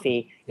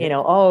coffee,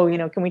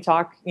 can we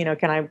talk,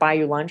 can I buy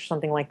you lunch,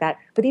 something like that.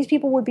 But these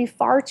people would be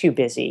far too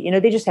busy.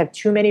 They just have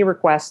too many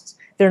requests.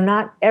 They're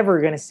not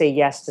ever going to say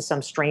yes to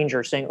some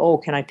stranger saying, oh,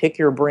 can I pick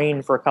your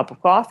brain for a cup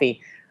of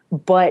coffee?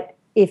 But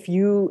if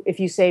you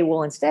say,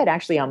 well, instead,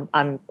 actually, I'm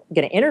going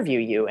to interview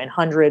you, and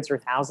hundreds or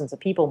thousands of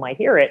people might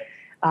hear it,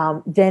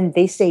 then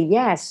they say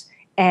yes.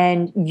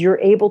 And you're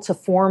able to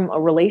form a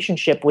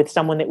relationship with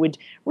someone that would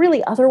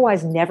really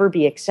otherwise never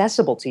be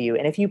accessible to you.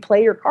 And if you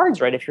play your cards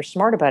right, if you're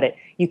smart about it,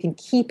 you can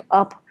keep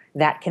up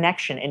that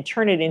connection and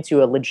turn it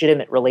into a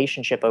legitimate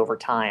relationship over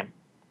time.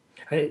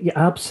 Yeah,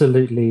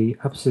 absolutely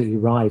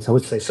right. I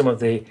would say some of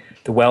the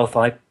wealth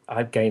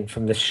I've gained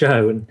from this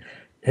show and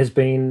has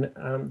been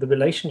the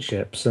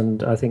relationships,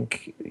 and I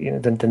think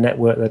the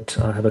network that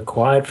I have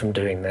acquired from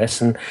doing this,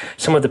 and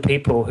some of the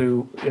people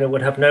who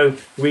would have no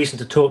reason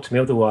to talk to me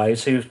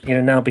otherwise, who've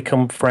now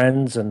become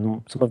friends,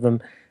 and some of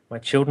them, my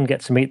children, get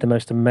to meet the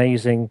most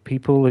amazing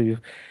people who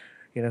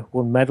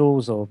won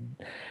medals or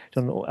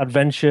done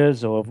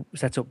adventures or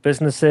set up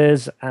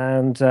businesses,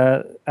 and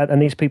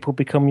these people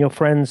become your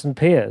friends and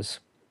peers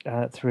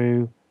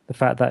through the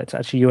fact that it's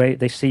actually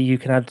they see you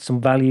can add some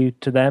value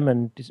to them,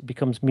 and it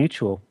becomes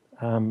mutual.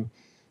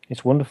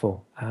 It's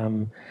wonderful.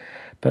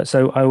 But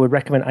so I would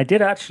recommend, I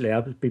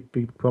would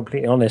be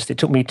completely honest, it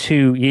took me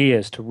 2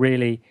 years to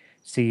really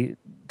see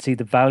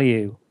the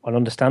value and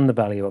understand the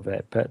value of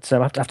it. But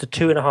after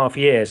 2.5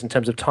 years in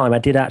terms of time, I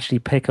did actually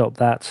pick up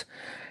that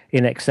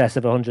in excess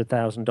of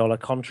 $100,000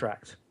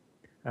 contract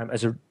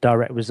as a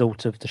direct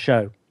result of the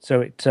show. So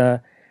it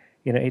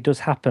does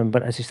happen,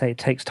 but as you say, it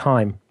takes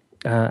time,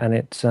 and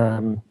it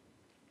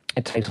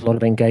takes a lot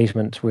of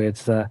engagement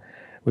with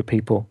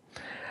people.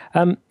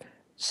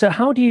 So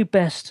how do you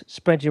best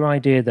spread your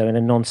idea, though, in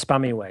a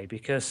non-spammy way?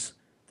 Because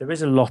there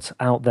is a lot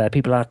out there.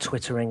 People are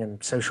twittering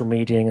and social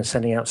mediaing and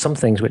sending out some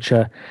things which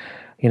are,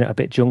 a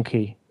bit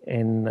junky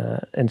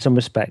in some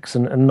respects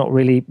and not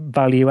really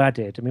value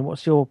added. I mean,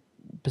 what's your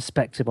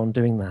perspective on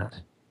doing that?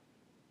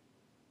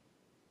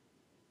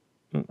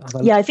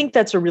 Yeah, I think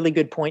that's a really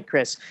good point,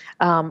 Chris.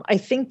 I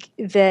think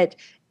that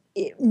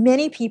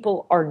many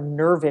people are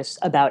nervous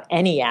about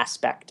any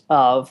aspect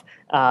of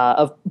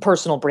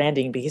personal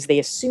branding because they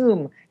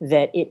assume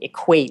that it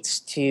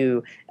equates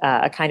to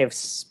a kind of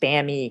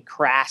spammy,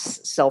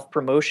 crass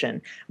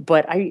self-promotion.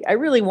 But I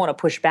really want to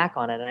push back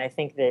on it, and I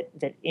think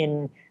that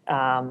in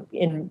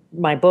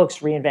my books,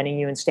 Reinventing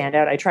You and Stand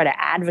Out, I try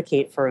to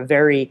advocate for a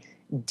very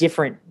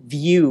different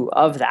view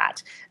of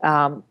that.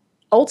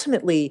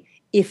 Ultimately,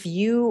 if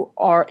you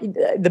are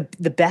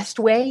the best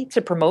way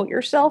to promote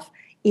yourself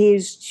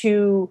is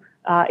to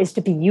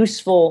be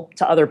useful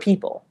to other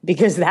people,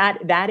 because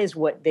that is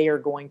what they are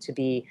going to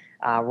be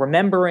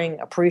remembering,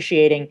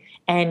 appreciating,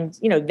 and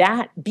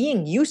that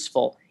being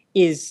useful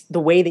is the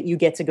way that you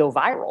get to go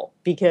viral,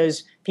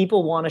 because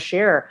people want to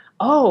share.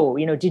 Oh,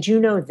 did you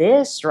know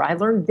this? Or I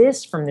learned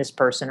this from this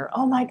person. Or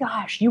oh my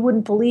gosh, you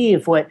wouldn't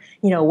believe what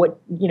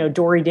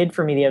Dorie did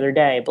for me the other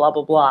day. Blah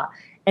blah blah.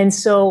 And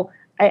so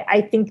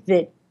I think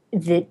that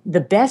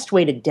the best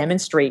way to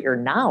demonstrate your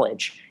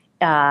knowledge.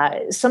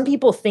 Some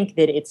people think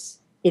that it's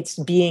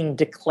being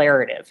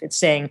declarative. It's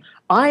saying,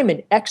 I'm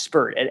an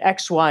expert at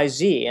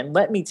XYZ, and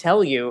let me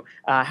tell you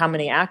how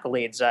many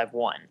accolades I've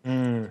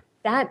won.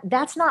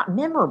 That's not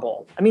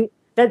memorable. I mean,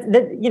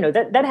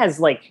 that has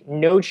like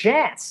no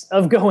chance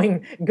of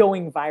going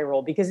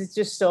viral, because it's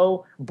just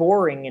so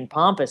boring and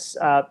pompous.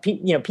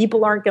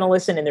 People aren't going to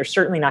listen, and they're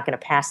certainly not going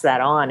to pass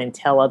that on and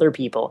tell other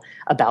people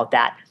about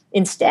that.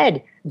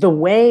 Instead, the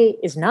way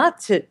is not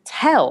to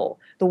tell,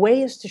 the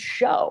way is to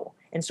show.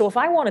 And so if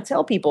I want to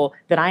tell people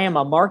that I am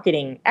a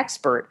marketing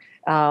expert,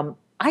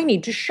 I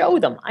need to show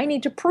them. I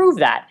need to prove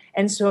that.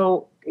 And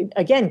so,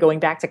 again, going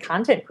back to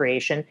content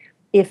creation,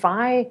 if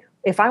I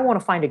want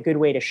to find a good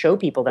way to show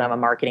people that I'm a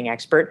marketing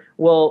expert,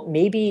 well,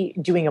 maybe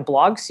doing a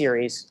blog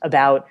series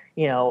about,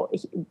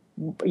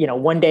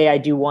 one day I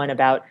do one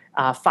about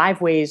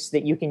 5 ways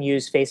that you can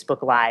use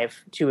Facebook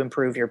Live to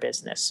improve your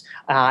business.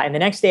 And the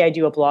next day I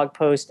do a blog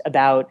post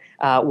about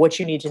what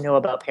you need to know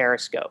about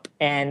Periscope.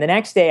 And the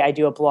next day I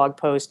do a blog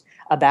post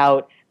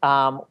about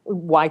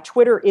why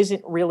Twitter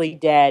isn't really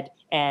dead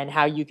and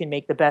how you can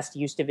make the best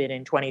use of it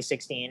in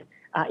 2016.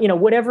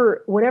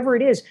 Whatever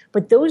it is.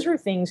 But those are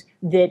things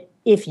that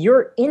if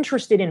you're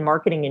interested in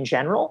marketing in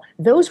general,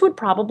 those would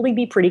probably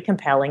be pretty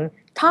compelling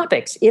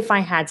topics if I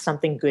had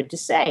something good to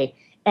say.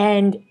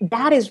 And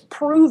that is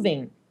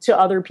proving to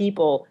other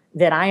people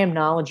that I am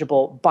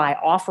knowledgeable by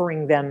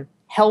offering them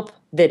help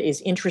that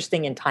is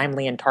interesting and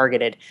timely and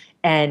targeted.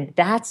 And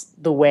that's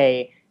the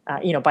way,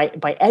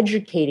 by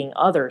educating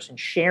others and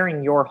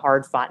sharing your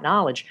hard-fought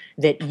knowledge,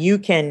 that you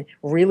can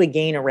really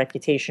gain a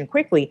reputation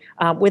quickly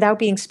without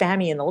being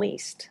spammy in the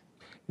least.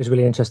 It was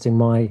really interesting.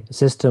 My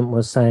assistant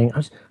was saying,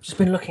 I've just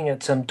been looking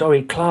at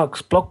Dorie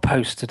Clark's blog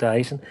posts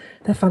today, and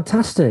they're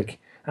fantastic.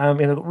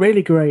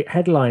 Really great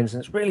headlines,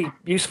 and it's really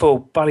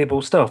useful,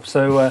 valuable stuff.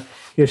 So,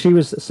 she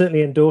was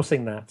certainly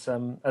endorsing that,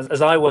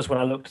 as I was when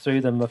I looked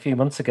through them a few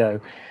months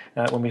ago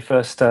when we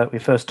first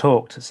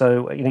talked.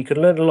 So, you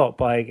can learn a lot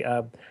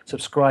by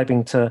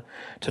subscribing to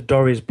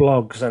Dorie's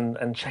blogs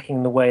and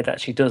checking the way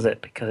that she does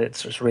it, because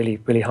it's just really,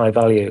 really high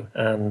value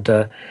and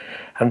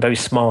very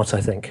smart, I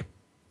think.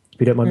 If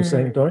you don't mind me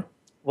saying, Dorie.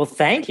 Well,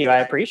 thank you. I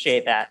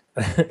appreciate that.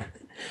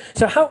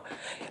 So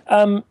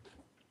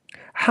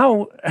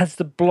how has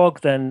the blog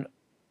then,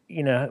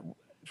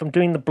 from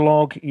doing the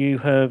blog, you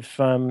have,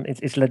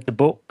 it's led to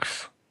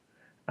books,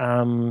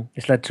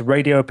 it's led to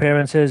radio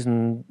appearances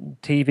and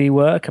TV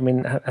work. I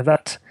mean,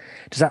 does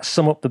that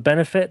sum up the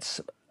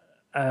benefits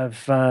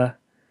of the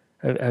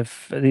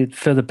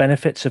further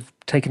benefits of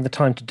taking the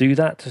time to do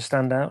that, to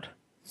stand out?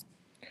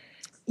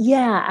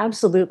 Yeah,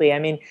 absolutely. I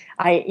mean,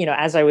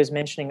 as I was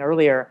mentioning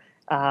earlier,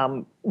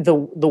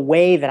 the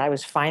way that I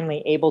was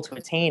finally able to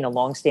attain a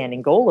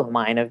longstanding goal of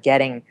mine of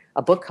getting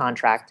a book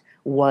contract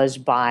was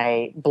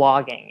by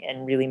blogging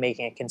and really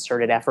making a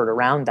concerted effort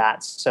around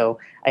that. So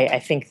I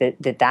think that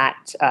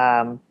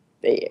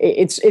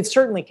it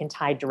certainly can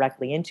tie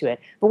directly into it.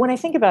 But when I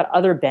think about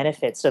other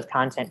benefits of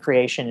content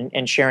creation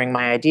and sharing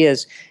my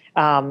ideas,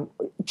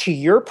 to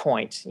your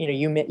point,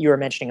 you were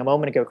mentioning a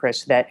moment ago,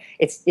 Chris, that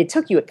it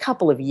took you a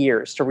couple of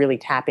years to really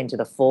tap into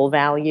the full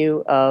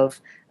value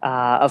of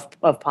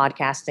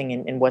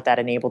podcasting and what that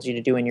enabled you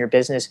to do in your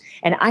business.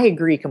 And I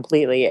agree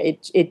completely.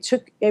 It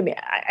took.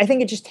 I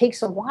think it just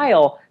takes a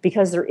while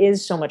because there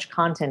is so much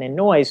content and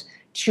noise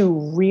to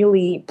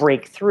really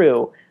break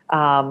through.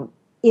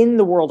 In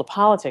the world of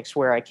politics,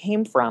 where I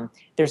came from,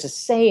 there's a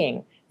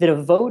saying that a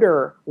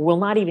voter will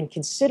not even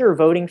consider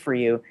voting for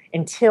you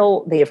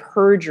until they have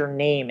heard your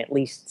name at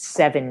least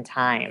 7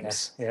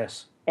 times.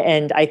 Yes.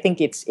 And I think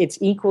it's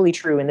equally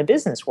true in the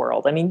business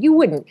world. I mean, you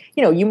wouldn't,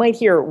 you might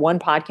hear one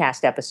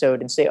podcast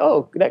episode and say,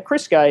 "Oh, that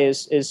Chris guy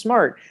is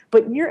smart,"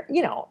 but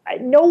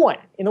no one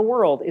in the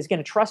world is going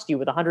to trust you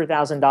with a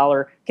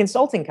 $100,000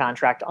 consulting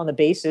contract on the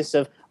basis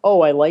of,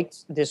 "Oh, I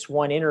liked this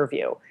one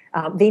interview."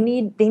 They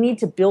need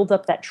to build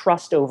up that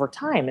trust over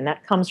time, and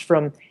that comes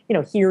from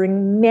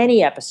hearing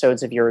many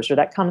episodes of yours, or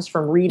that comes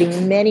from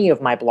reading many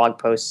of my blog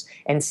posts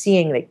and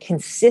seeing that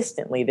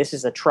consistently this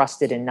is a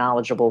trusted and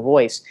knowledgeable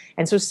voice.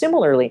 And so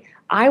similarly,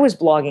 I was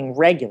blogging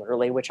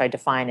regularly, which I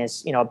define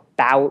as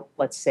about,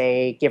 let's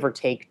say, give or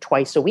take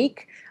twice a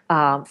week,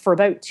 for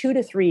about 2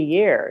 to 3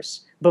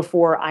 years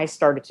before I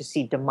started to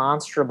see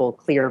demonstrable,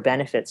 clear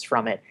benefits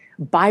from it.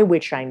 By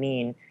which I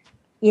mean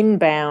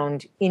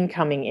inbound,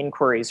 incoming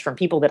inquiries from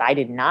people that I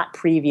did not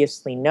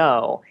previously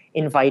know,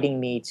 inviting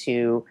me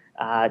to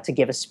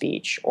give a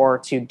speech or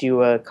to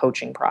do a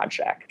coaching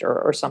project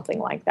or something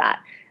like that.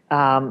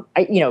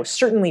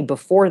 Certainly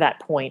before that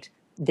point,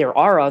 there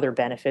are other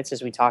benefits,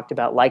 as we talked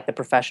about, like the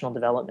professional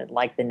development,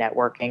 like the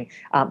networking.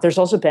 There's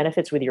also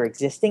benefits with your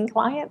existing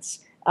clients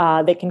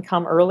that can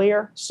come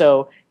earlier.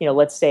 So,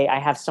 let's say I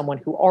have someone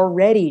who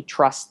already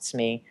trusts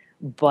me,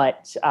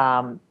 but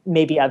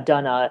maybe I've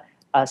done a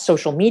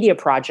social media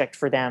project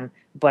for them,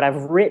 but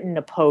I've written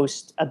a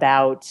post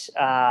about,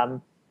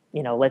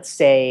 let's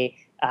say,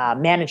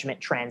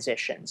 management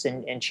transitions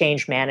and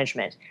change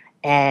management.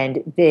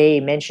 And they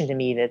mentioned to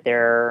me that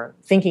they're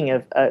thinking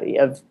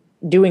of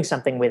doing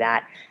something with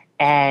that.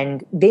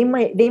 And they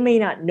may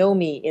not know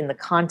me in the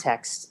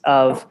context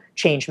of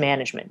change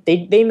management.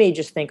 They may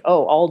just think,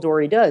 "Oh, all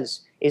Dorie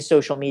does is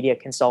social media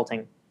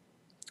consulting."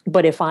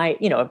 But if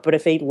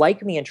they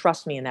like me and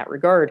trust me in that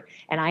regard,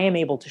 and I am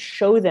able to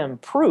show them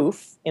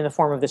proof in the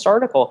form of this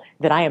article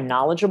that I am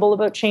knowledgeable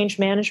about change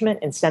management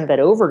and send that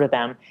over to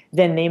them,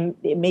 then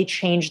it may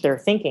change their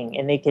thinking,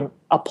 and they can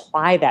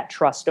apply that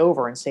trust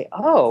over and say,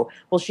 "Oh,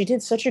 well, she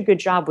did such a good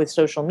job with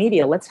social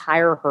media. Let's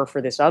hire her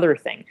for this other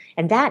thing."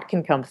 And that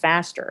can come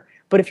faster.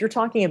 But if you're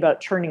talking about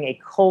turning a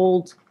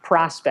cold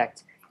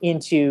prospect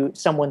into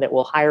someone that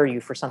will hire you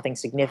for something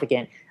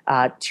significant,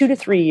 2 to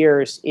 3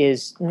 years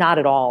is not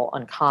at all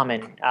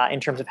uncommon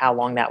in terms of how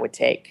long that would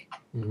take.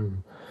 Mm-hmm. Well,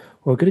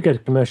 we're going to go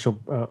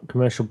to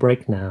commercial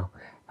break now.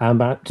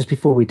 But just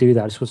before we do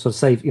that, I just want to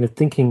sort of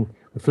say,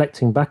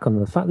 reflecting back on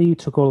the fact that you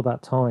took all of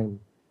that time,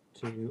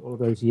 all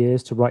those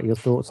years to write your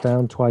thoughts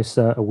down twice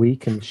a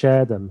week and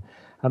share them.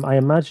 I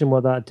imagine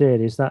what that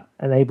did is that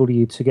enabled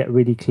you to get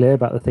really clear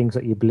about the things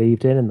that you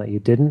believed in and that you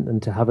didn't,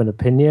 and to have an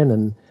opinion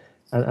and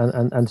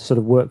sort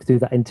of work through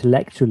that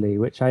intellectually,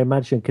 which I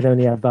imagine can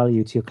only add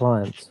value to your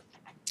clients.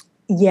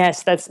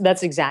 Yes,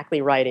 that's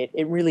exactly right.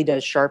 It really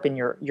does sharpen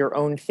your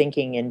own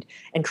thinking and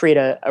create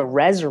a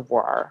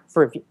reservoir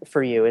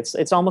for you.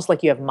 It's almost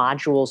like you have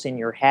modules in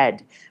your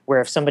head where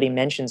if somebody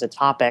mentions a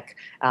topic,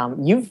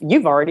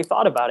 you've already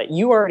thought about it.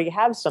 You already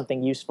have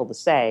something useful to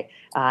say,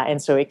 and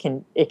so it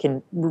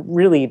can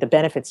really, the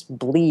benefits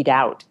bleed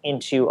out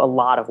into a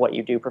lot of what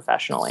you do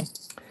professionally.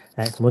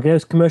 Excellent. We'll go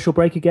to commercial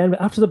break again.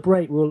 But after the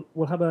break,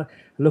 we'll have a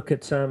look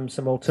at some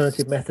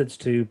alternative methods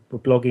to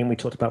blogging. We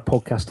talked about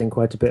podcasting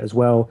quite a bit as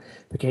well,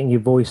 for getting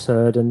your voice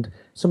heard, and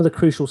some of the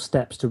crucial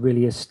steps to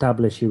really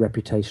establish your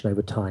reputation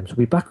over time. So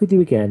we'll be back with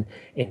you again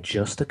in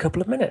just a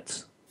couple of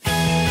minutes.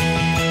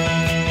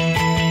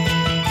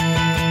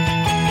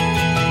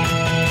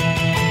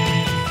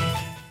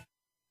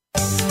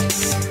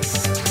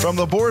 From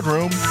the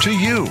boardroom to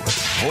you,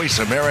 Voice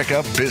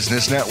America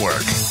Business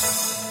Network.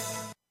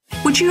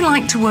 Would you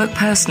like to work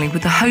personally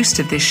with the host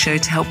of this show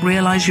to help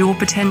realize your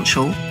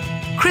potential?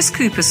 Chris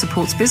Cooper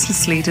supports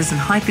business leaders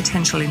and high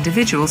potential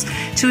individuals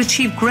to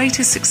achieve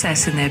greater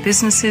success in their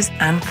businesses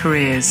and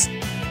careers.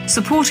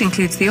 Support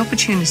includes the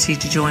opportunity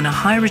to join a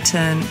high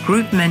return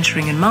group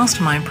mentoring and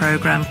mastermind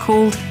program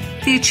called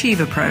the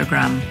Achiever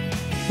Program.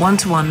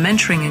 One-to-one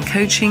mentoring and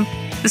coaching,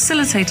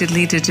 facilitated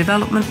leader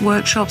development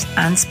workshops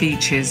and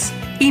speeches.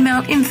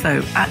 Email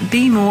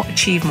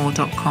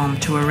info@bemoreachievemore.com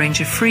to arrange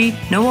a free,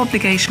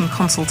 no-obligation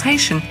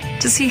consultation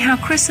to see how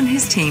Chris and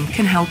his team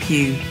can help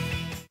you.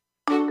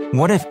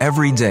 What if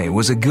every day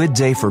was a good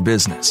day for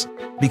business?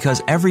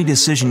 Because every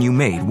decision you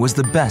made was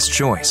the best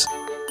choice.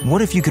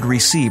 What if you could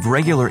receive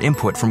regular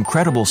input from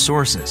credible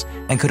sources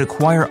and could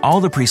acquire all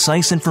the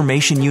precise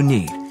information you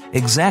need,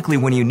 exactly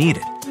when you need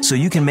it, so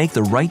you can make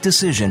the right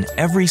decision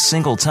every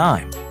single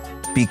time?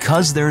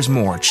 Because There's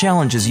More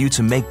challenges you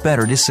to make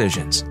better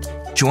decisions.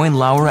 Join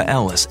Laura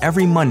Ellis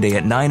every Monday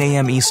at 9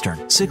 a.m.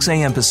 Eastern, 6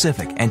 a.m.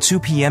 Pacific, and 2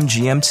 p.m.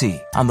 GMT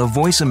on the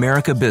Voice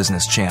America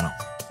Business Channel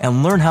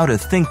and learn how to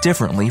think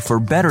differently for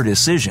better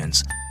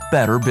decisions,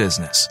 better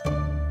business.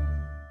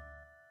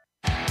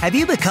 Have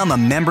you become a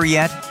member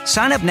yet?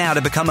 Sign up now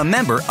to become a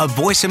member of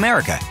Voice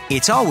America.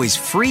 It's always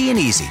free and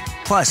easy.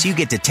 Plus, you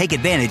get to take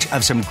advantage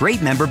of some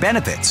great member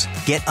benefits.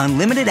 Get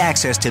unlimited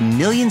access to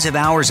millions of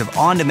hours of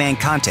on-demand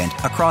content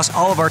across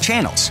all of our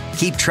channels.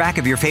 Keep track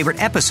of your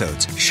favorite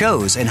episodes,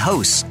 shows, and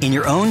hosts in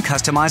your own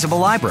customizable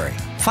library.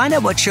 Find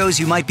out what shows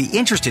you might be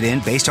interested in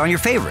based on your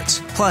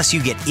favorites. Plus,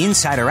 you get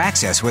insider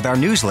access with our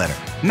newsletter.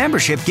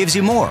 Membership gives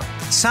you more.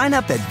 Sign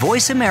up at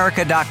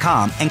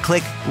voiceamerica.com and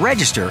click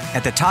register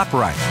at the top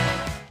right.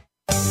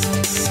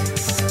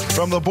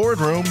 From the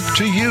boardroom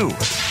to you,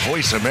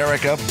 Voice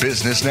America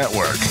Business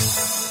Network.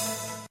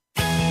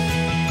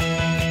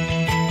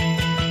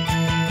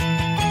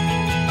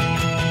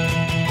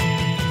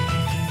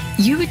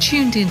 You are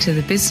tuned into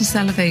the Business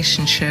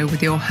Elevation Show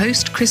with your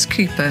host, Chris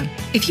Cooper.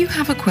 If you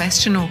have a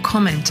question or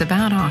comment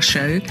about our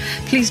show,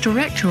 please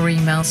direct your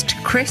emails to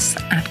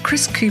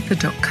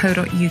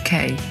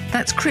chris@chriscooper.co.uk.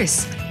 That's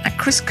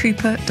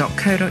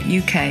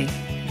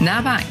chris@chriscooper.co.uk.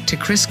 Now back to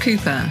Chris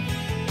Cooper.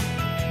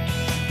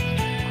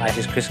 Hi, this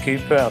is Chris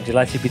Cooper. I'm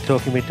delighted to be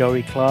talking with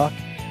Dorie Clark.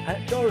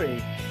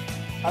 Dorie,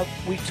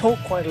 we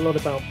talked quite a lot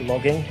about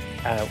blogging.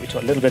 We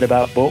talked a little bit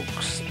about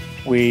books.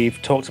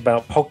 We've talked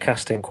about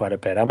podcasting quite a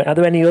bit. I mean, are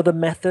there any other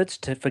methods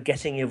for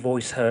getting your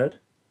voice heard?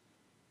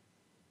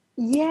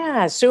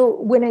 Yeah. So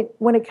when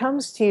it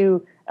comes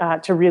to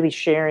really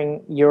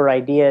sharing your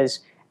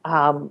ideas,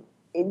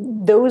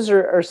 those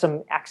are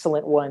some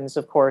excellent ones,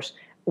 of course.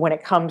 When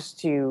it comes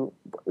to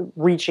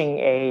reaching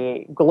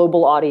a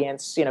global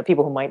audience,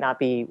 people who might not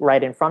be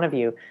right in front of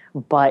you,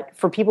 but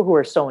for people who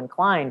are so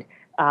inclined,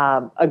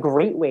 a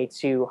great way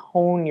to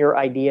hone your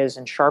ideas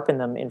and sharpen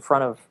them in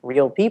front of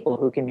real people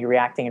who can be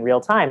reacting in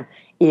real time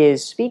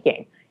is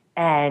speaking.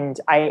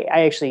 And I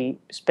actually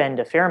spend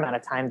a fair amount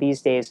of time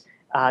these days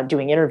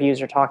doing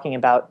interviews or talking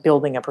about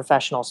building a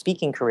professional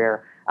speaking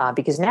career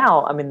because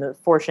now I'm in the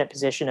fortunate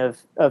position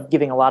of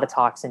giving a lot of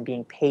talks and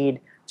being paid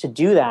to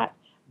do that.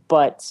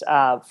 But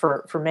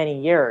for many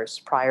years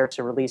prior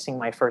to releasing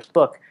my first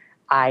book,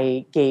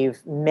 I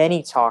gave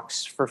many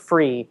talks for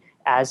free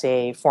as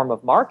a form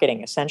of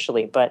marketing,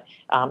 essentially. But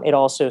it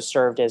also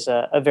served as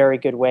a very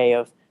good way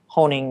of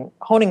honing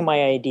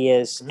my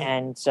ideas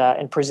and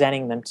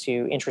presenting them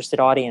to interested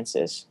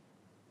audiences.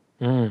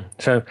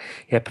 So,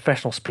 yeah,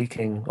 professional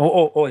speaking,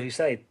 or as you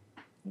say,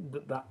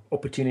 that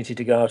opportunity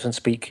to go out and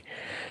speak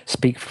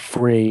for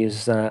free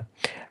is a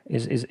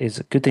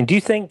good thing. Do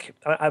you think,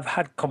 I've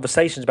had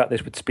conversations about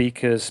this with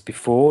speakers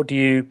before, do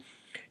you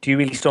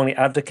really strongly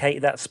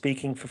advocate that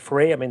speaking for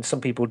free? I mean,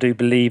 some people do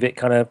believe it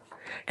kind of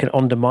can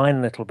undermine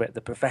a little bit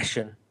the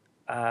profession,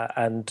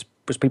 and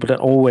because people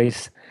don't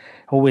always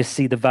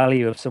see the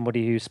value of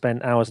somebody who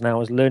spent hours and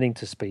hours learning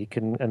to speak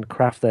and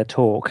craft their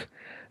talk.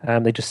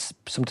 They just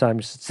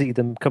sometimes see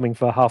them coming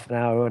for half an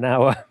hour or an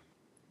hour.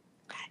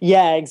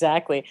 Yeah,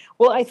 exactly.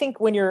 Well, I think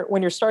when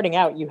you're starting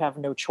out, you have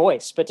no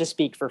choice but to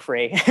speak for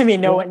free. I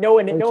mean, no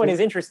one is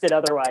interested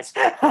otherwise.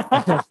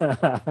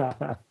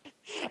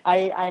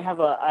 I have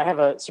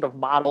a sort of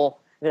model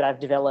that I've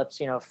developed,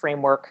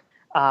 framework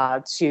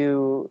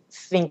to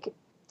think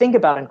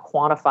about and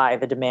quantify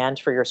the demand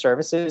for your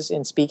services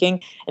in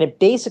speaking, and it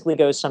basically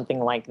goes something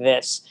like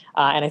this.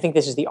 And I think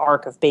this is the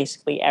arc of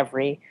basically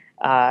every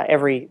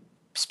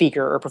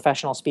speaker or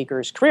professional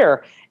speaker's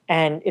career.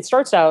 And it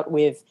starts out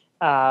with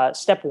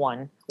step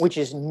one, which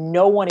is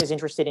no one is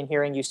interested in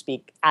hearing you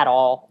speak at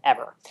all,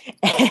 ever.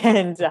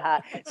 And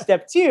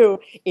step two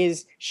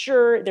is,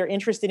 sure, they're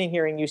interested in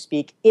hearing you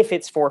speak if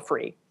it's for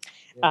free.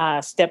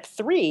 Step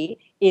three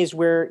is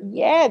where,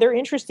 they're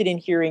interested in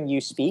hearing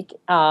you speak.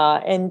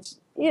 And,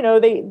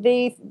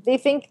 they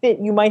think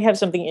that you might have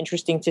something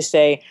interesting to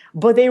say,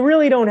 but they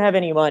really don't have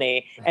any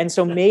money. And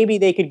so maybe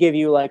they could give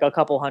you like a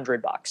couple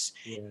 $100.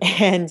 Yeah.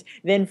 And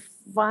then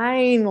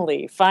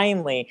finally,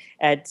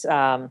 at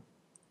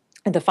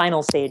the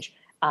final stage,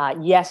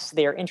 yes,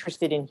 they are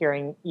interested in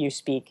hearing you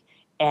speak,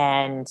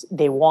 and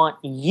they want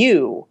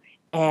you,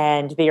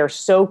 and they are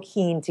so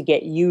keen to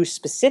get you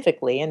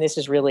specifically. And this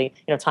is really,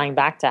 tying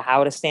back to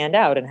how to stand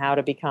out and how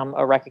to become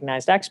a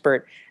recognized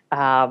expert.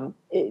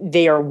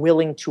 They are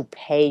willing to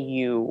pay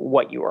you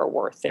what you are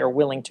worth. They're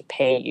willing to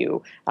pay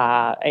you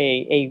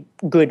a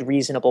good,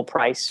 reasonable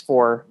price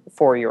for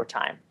your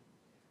time.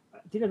 I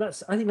think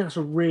that's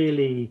a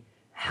really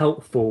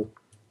helpful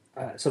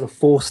sort of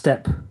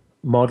 4-step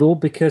model,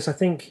 because I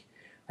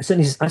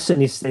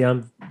certainly say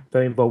I'm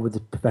very involved with the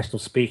Professional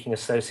Speaking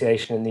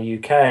Association in the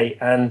UK,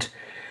 and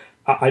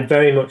I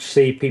very much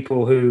see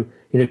people who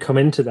come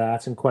into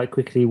that, and quite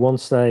quickly,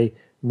 once they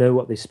know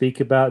what they speak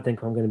about,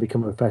 think I'm going to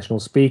become a professional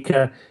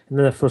speaker, and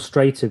then they're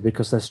frustrated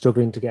because they're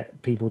struggling to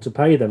get people to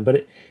pay them. But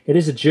it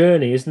is a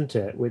journey, isn't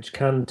it, which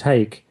can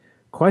take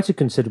quite a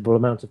considerable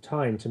amount of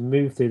time to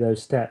move through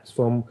those steps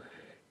from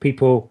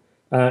people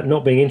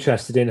not being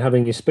interested in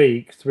having you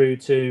speak through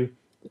to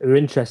who are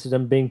interested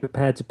in being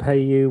prepared to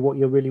pay you what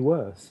you're really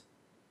worth.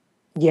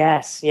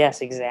 Yes,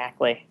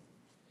 exactly.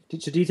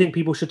 So do you think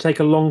people should take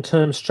a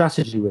long-term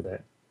strategy with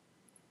it?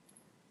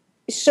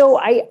 So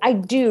I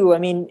do. I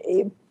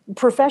mean,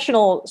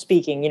 professional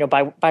speaking,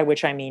 by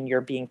which I mean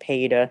you're being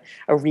paid a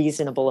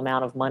reasonable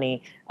amount of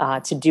money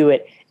to do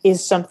it,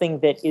 is something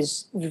that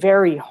is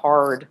very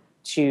hard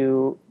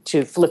to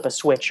flip a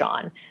switch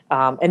on.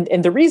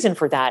 And the reason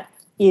for that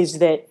is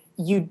that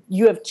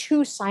you have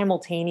two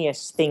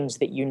simultaneous things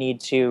that you need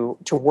to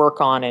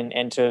work on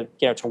and to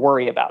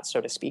worry about,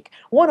 so to speak.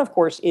 One, of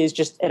course, is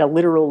just at a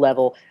literal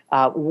level,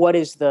 what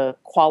is the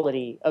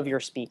quality of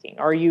your speaking?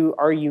 Are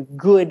you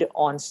good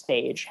on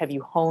stage? Have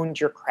you honed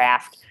your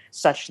craft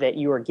such that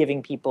you are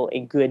giving people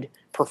a good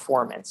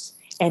performance?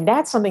 And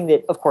that's something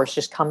that, of course,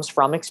 just comes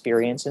from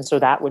experience. And so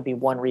that would be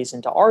one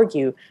reason to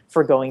argue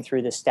for going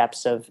through the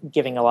steps of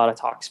giving a lot of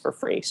talks for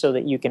free so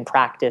that you can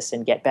practice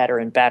and get better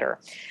and better.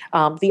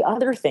 The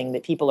other thing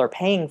that people are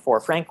paying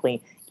for,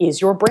 frankly, is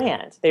your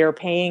brand. They are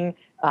paying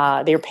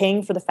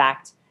for the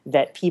fact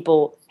that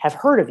people have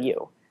heard of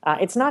you.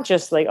 It's not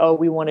just like, oh,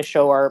 we want to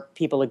show our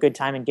people a good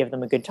time and give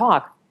them a good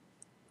talk.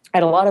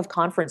 At a lot of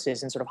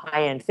conferences and sort of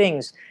high-end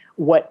things,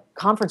 what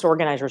conference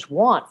organizers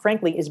want,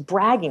 frankly, is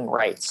bragging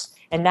rights.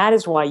 And that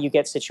is why you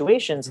get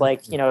situations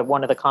like,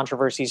 one of the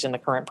controversies in the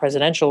current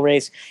presidential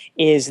race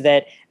is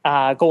that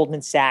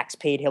Goldman Sachs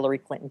paid Hillary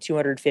Clinton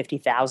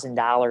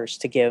 $250,000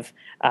 to give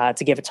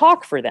a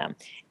talk for them.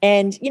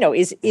 And,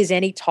 is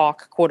any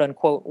talk, quote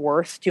unquote,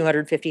 worth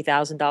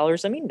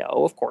 $250,000? I mean, no,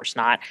 of course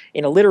not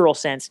in a literal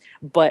sense.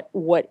 But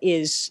what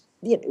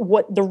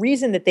the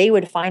reason that they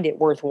would find it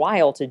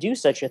worthwhile to do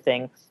such a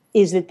thing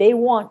is that they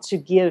want to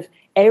give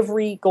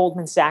every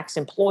Goldman Sachs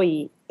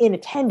employee in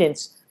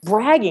attendance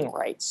bragging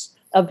rights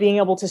of being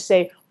able to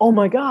say, oh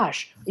my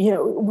gosh,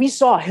 we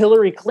saw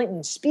Hillary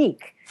Clinton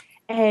speak.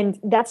 And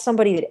that's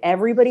somebody that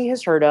everybody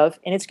has heard of,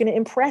 and it's going to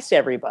impress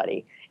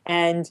everybody.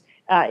 And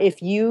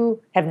if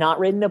you have not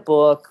written a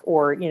book,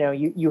 or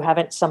you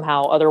haven't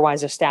somehow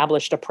otherwise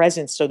established a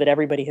presence so that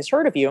everybody has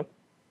heard of you,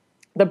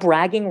 the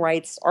bragging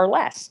rights are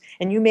less.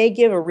 And you may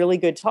give a really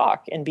good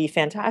talk and be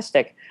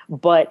fantastic,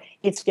 but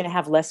it's going to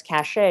have less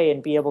cachet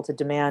and be able to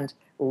demand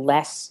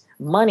less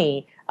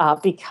money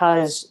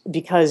because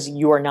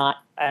you are not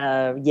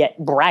yet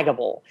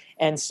braggable.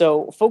 And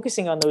so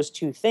focusing on those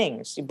two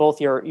things,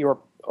 both your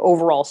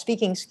overall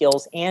speaking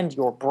skills and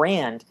your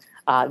brand,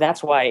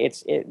 that's why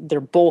they're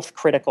both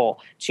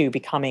critical to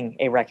becoming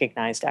a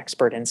recognized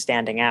expert and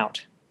standing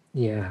out.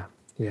 Yeah.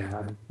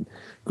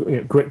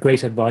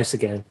 Great advice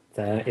again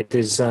there. It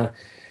is a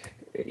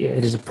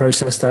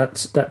process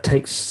that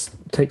takes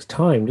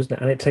time, doesn't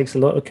it? And it takes a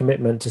lot of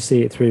commitment to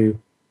see it through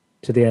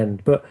to the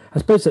end. But I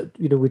suppose that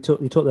you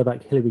talked there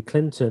about Hillary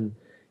Clinton.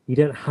 You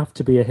don't have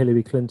to be a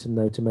Hillary Clinton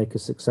though to make a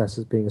success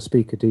as being a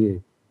speaker, do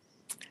you?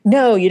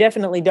 No, you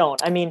definitely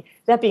don't. I mean,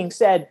 that being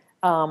said,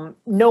 no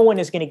one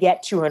is going to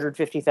get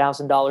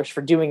 $250,000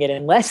 for doing it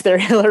unless they're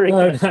Hillary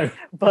Clinton.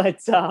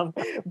 No.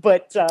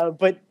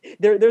 But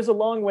there's a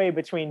long way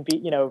between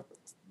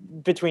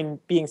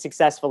being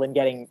successful and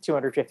getting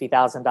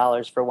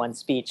 $250,000 for one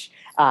speech.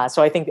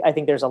 So I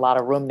think there's a lot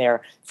of room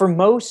there. For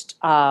most,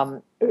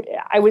 I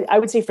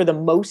would say for the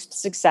most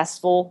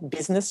successful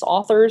business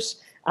authors,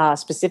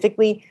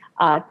 specifically,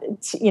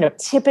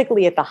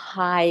 typically at the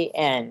high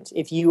end,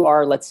 if you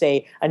are, let's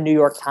say, a New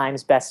York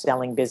Times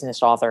best-selling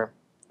business author,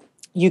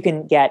 you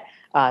can get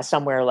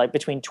somewhere like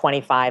between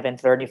 $25,000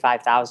 and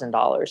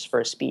 $35,000 for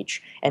a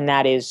speech, and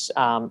that is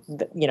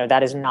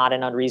not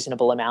an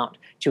unreasonable amount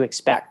to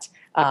expect.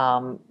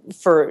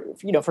 For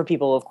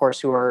people, of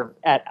course, who are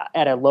at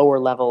a lower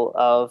level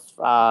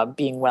of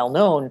being well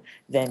known,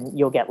 then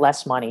you'll get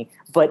less money.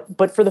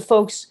 But for the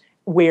folks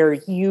where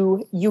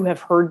you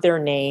have heard their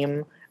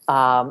name,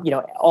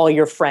 all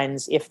your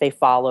friends, if they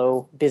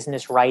follow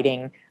business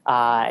writing,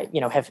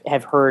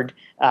 have heard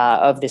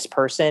of this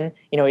person.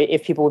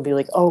 If people would be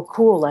like, "Oh,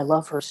 cool, I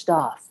love her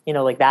stuff,"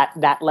 like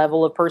that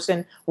level of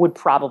person would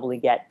probably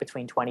get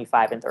between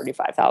 $25,000 and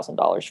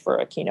 $35,000 for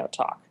a keynote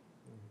talk.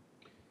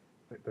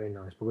 Very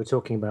nice. But we're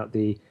talking about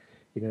the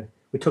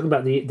we're talking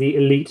about the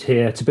elite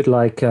here. It's a bit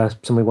like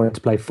somebody wanting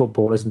to play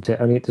football, isn't it?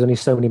 There's only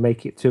so many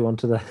make it through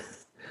onto the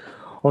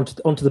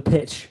onto the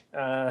pitch.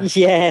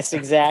 Yes,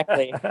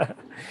 exactly.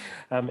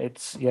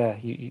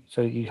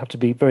 So you have to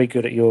be very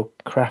good at your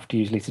craft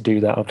usually to do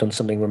that. I've done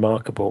something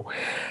remarkable.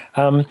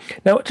 Now,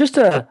 just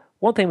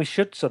one thing we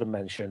should sort of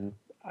mention.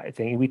 I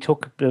think we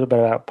talk a little bit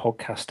about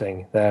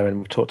podcasting there, and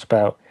we've talked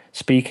about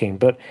speaking.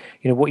 But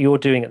what you're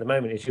doing at the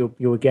moment is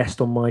you're a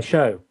guest on my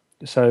show.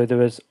 So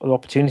there is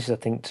opportunities, I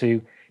think,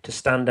 to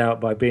stand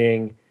out by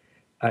being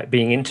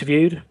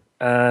interviewed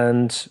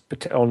and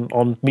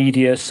on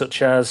media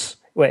such as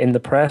in the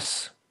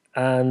press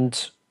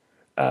and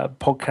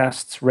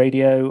podcasts,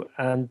 radio,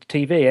 and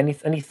TV.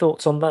 Any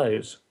thoughts on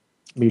those?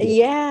 Media?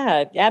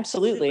 Yeah,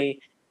 absolutely.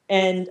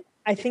 And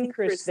I think,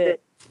 Chris, that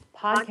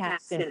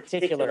podcasts in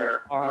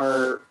particular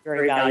are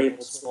very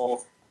valuable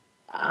tool.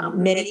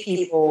 Many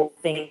people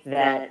think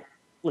that,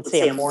 let's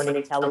say, a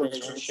morning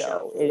television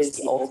show is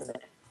the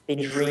ultimate. They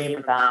dream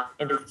about,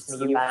 in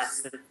the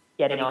U.S.,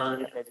 getting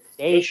on the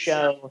Today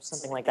Show or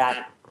something like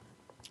that.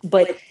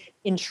 But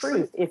in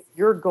truth, if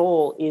your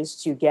goal is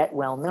to get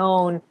well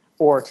known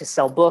or to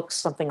sell books,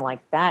 something like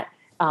that,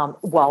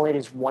 while it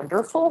is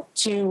wonderful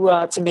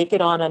to make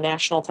it on a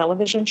national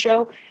television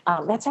show,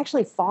 that's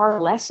actually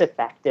far less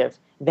effective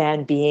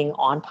than being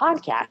on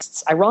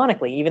podcasts.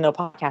 Ironically, even though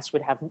podcasts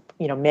would have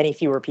many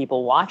fewer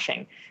people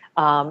watching,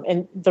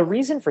 and the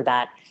reason for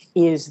that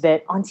is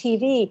that on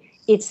TV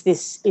it's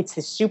this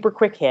super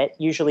quick hit.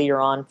 Usually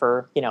you're on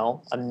for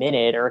a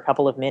minute or a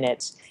couple of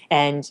minutes,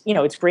 and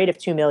it's great if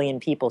 2 million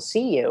people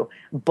see you,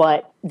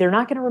 but they're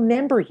not going to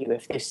remember you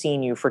if they've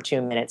seen you for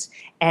 2 minutes,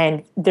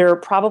 and they're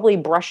probably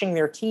brushing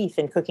their teeth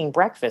and cooking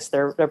breakfast.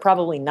 They're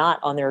probably not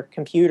on their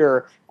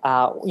computer,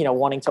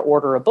 wanting to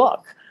order a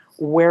book.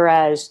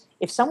 Whereas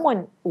if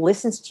someone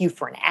listens to you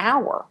for an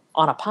hour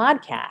on a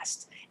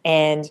podcast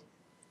and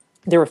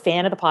they're a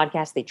fan of the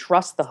podcast, they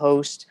trust the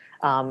host,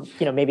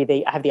 maybe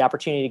they have the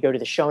opportunity to go to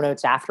the show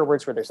notes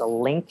afterwards where there's a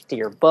link to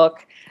your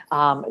book.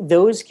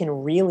 Those can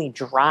really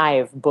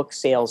drive book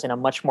sales in a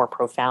much more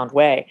profound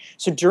way.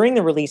 So during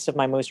the release of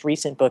my most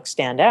recent book,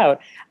 Stand Out,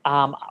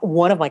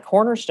 one of my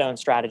cornerstone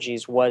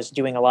strategies was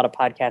doing a lot of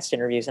podcast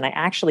interviews. And I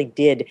actually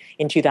did,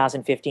 in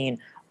 2015,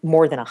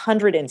 more than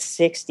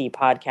 160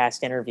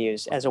 podcast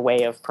interviews as a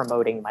way of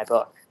promoting my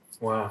book.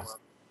 Wow,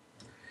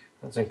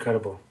 that's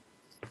incredible.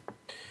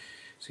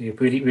 So you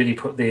really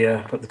put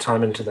the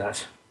time into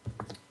that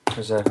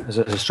as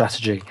a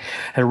strategy,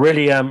 and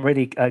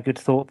really good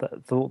thought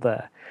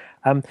there.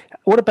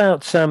 What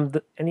about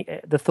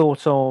the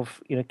thought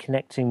of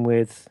connecting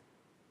with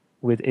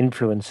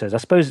influencers? I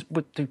suppose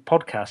through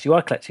podcasts you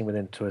are connecting with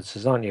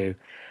influencers, aren't you?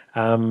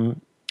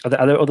 Are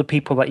there other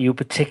people that you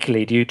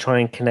particularly do you try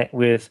and connect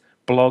with?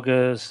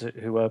 Bloggers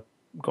who are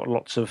got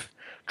lots of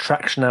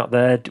traction out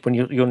there. When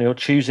you're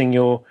choosing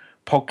your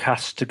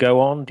podcast to go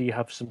on, do you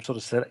have some sort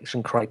of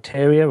selection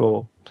criteria,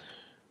 or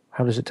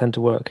how does it tend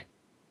to work?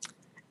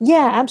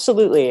 Yeah,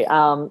 absolutely.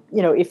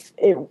 If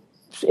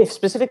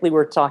specifically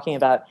we're talking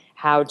about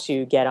how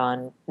to get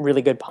on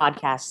really good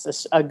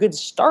podcasts, a good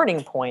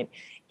starting point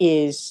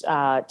is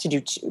to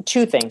do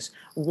two things.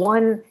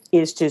 One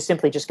is to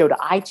simply just go to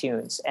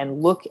iTunes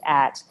and look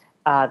at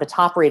the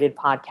top-rated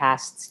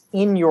podcasts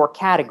in your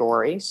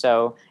category.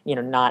 So,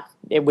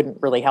 it wouldn't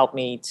really help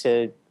me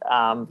to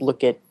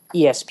look at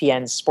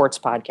ESPN's sports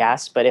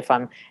podcasts, but if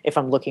I'm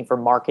looking for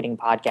marketing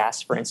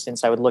podcasts, for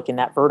instance, I would look in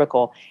that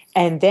vertical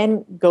and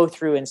then go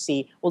through and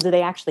see, well, do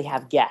they actually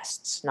have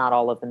guests? Not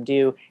all of them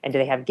do. And do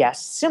they have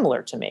guests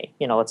similar to me?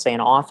 Let's say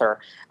an author.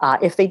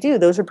 If they do,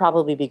 those would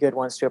probably be good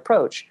ones to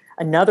approach.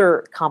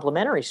 Another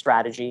complementary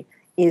strategy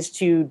is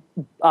to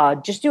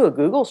just do a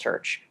Google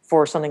search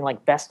for something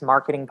like best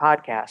marketing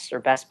podcasts or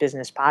best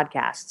business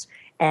podcasts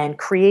and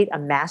create a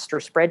master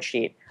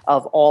spreadsheet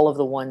of all of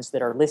the ones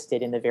that are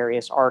listed in the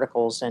various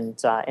articles and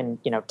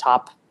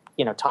top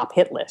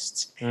hit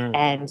lists.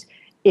 And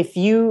if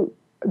you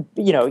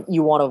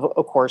want to,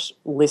 of course,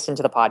 listen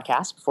to the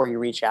podcast before you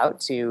reach out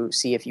to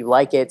see if you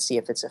like it, see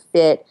if it's a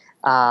fit.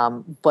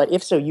 But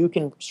if so, you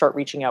can start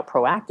reaching out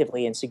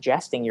proactively and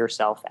suggesting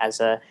yourself as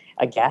a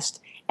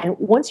guest. And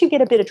once you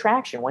get a bit of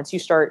traction, once you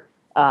start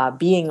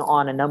being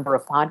on a number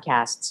of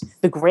podcasts,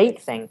 the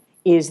great thing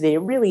is that it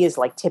really is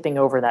like tipping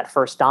over that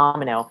first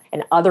domino,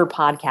 and other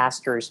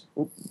podcasters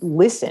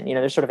listen.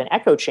 There's sort of an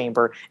echo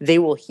chamber. They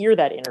will hear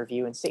that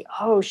interview and say,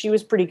 oh, she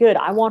was pretty good.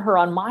 I want her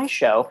on my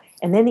show.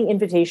 And then the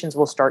invitations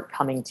will start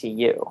coming to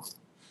you.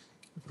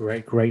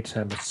 Great.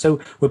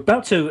 So we're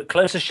about to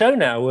close the show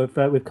now.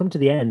 We've come to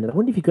the end. I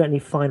wonder if you've got any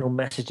final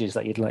messages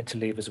that you'd like to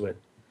leave us with.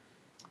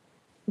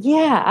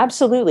 Yeah,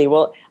 absolutely.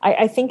 Well,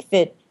 I think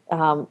that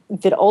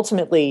that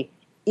ultimately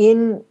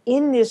in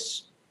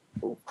this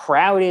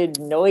crowded,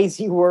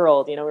 noisy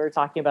world, we were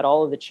talking about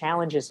all of the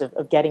challenges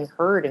of getting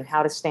heard and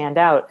how to stand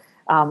out.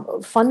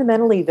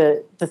 Fundamentally,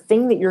 the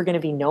thing that you're going to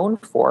be known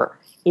for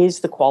is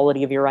the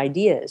quality of your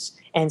ideas.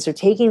 And so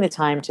taking the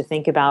time to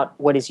think about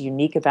what is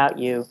unique about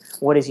you,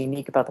 what is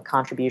unique about the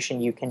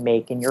contribution you can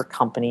make in your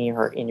company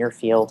or in your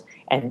field,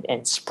 and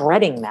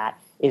spreading that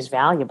is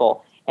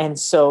valuable. And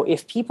so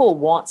if people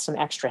want some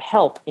extra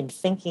help in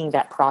thinking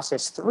that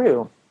process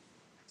through,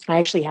 I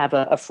actually have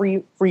a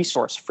free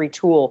resource, free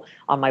tool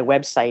on my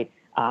website,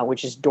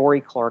 which is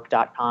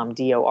dorieclark.com,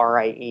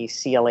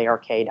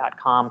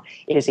 DORIECLARK.com.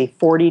 It is a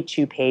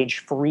 42-page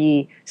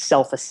free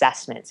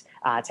self-assessment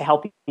to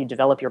help you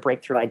develop your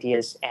breakthrough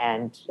ideas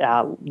and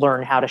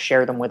learn how to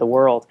share them with the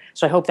world.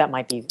 So I hope that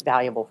might be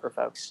valuable for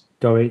folks.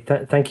 Dorie,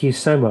 thank you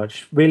so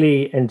much.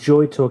 Really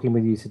enjoyed talking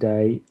with you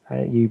today.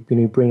 You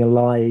bring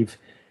alive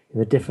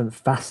the different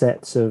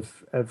facets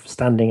of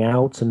standing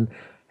out, and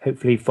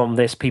hopefully from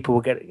this people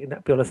will be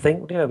able to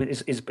think,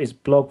 is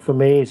blog for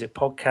me? Is it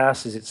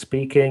podcast? Is it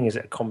speaking? Is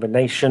it a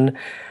combination?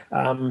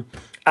 And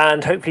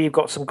hopefully you've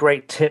got some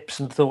great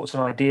tips and thoughts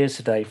and ideas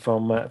today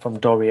from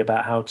Dorie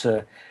about how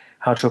to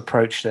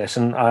approach this.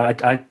 And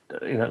I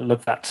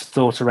love that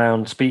thought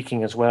around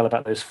speaking as well,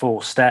 about those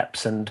 4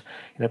 steps. And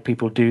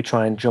people do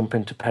try and jump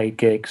into paid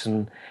gigs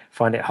and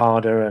find it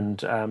harder, and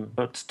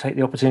but take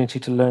the opportunity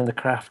to learn the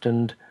craft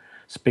and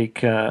speak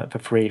for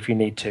free if you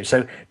need to.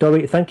 So,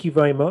 Dorie, thank you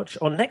very much.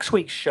 On next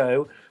week's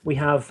show, we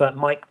have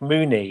Mike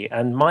Mooney,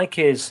 and Mike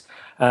is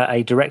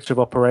a director of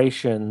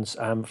operations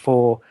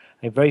for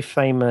a very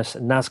famous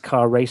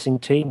NASCAR racing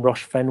team,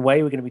 Roche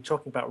Fenway. We're going to be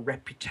talking about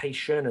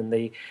reputation and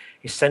the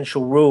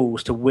essential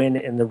rules to win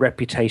in the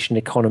reputation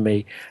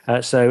economy.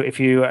 So if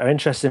you are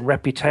interested in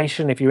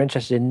reputation, if you're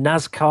interested in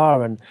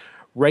NASCAR and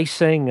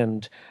racing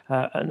and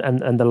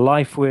the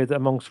life with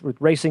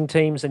racing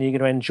teams, then you're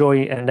going to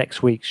enjoy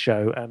next week's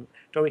show.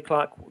 Dorie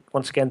Clark,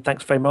 once again,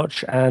 thanks very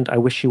much, and I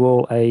wish you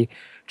all a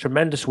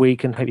tremendous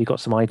week and hope you got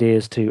some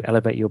ideas to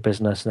elevate your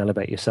business and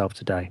elevate yourself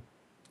today.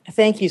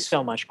 Thank you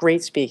so much.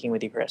 Great speaking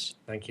with you, Chris.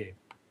 Thank you.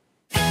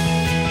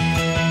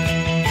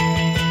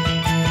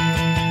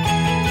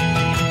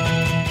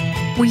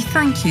 We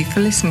thank you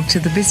for listening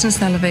to the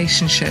Business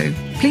Elevation Show.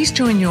 Please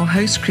join your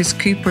host, Chris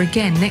Cooper,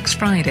 again next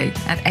Friday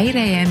at 8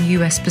 a.m.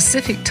 US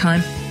Pacific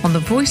Time on the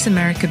Voice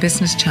America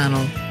Business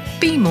Channel.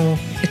 Be more,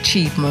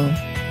 achieve more.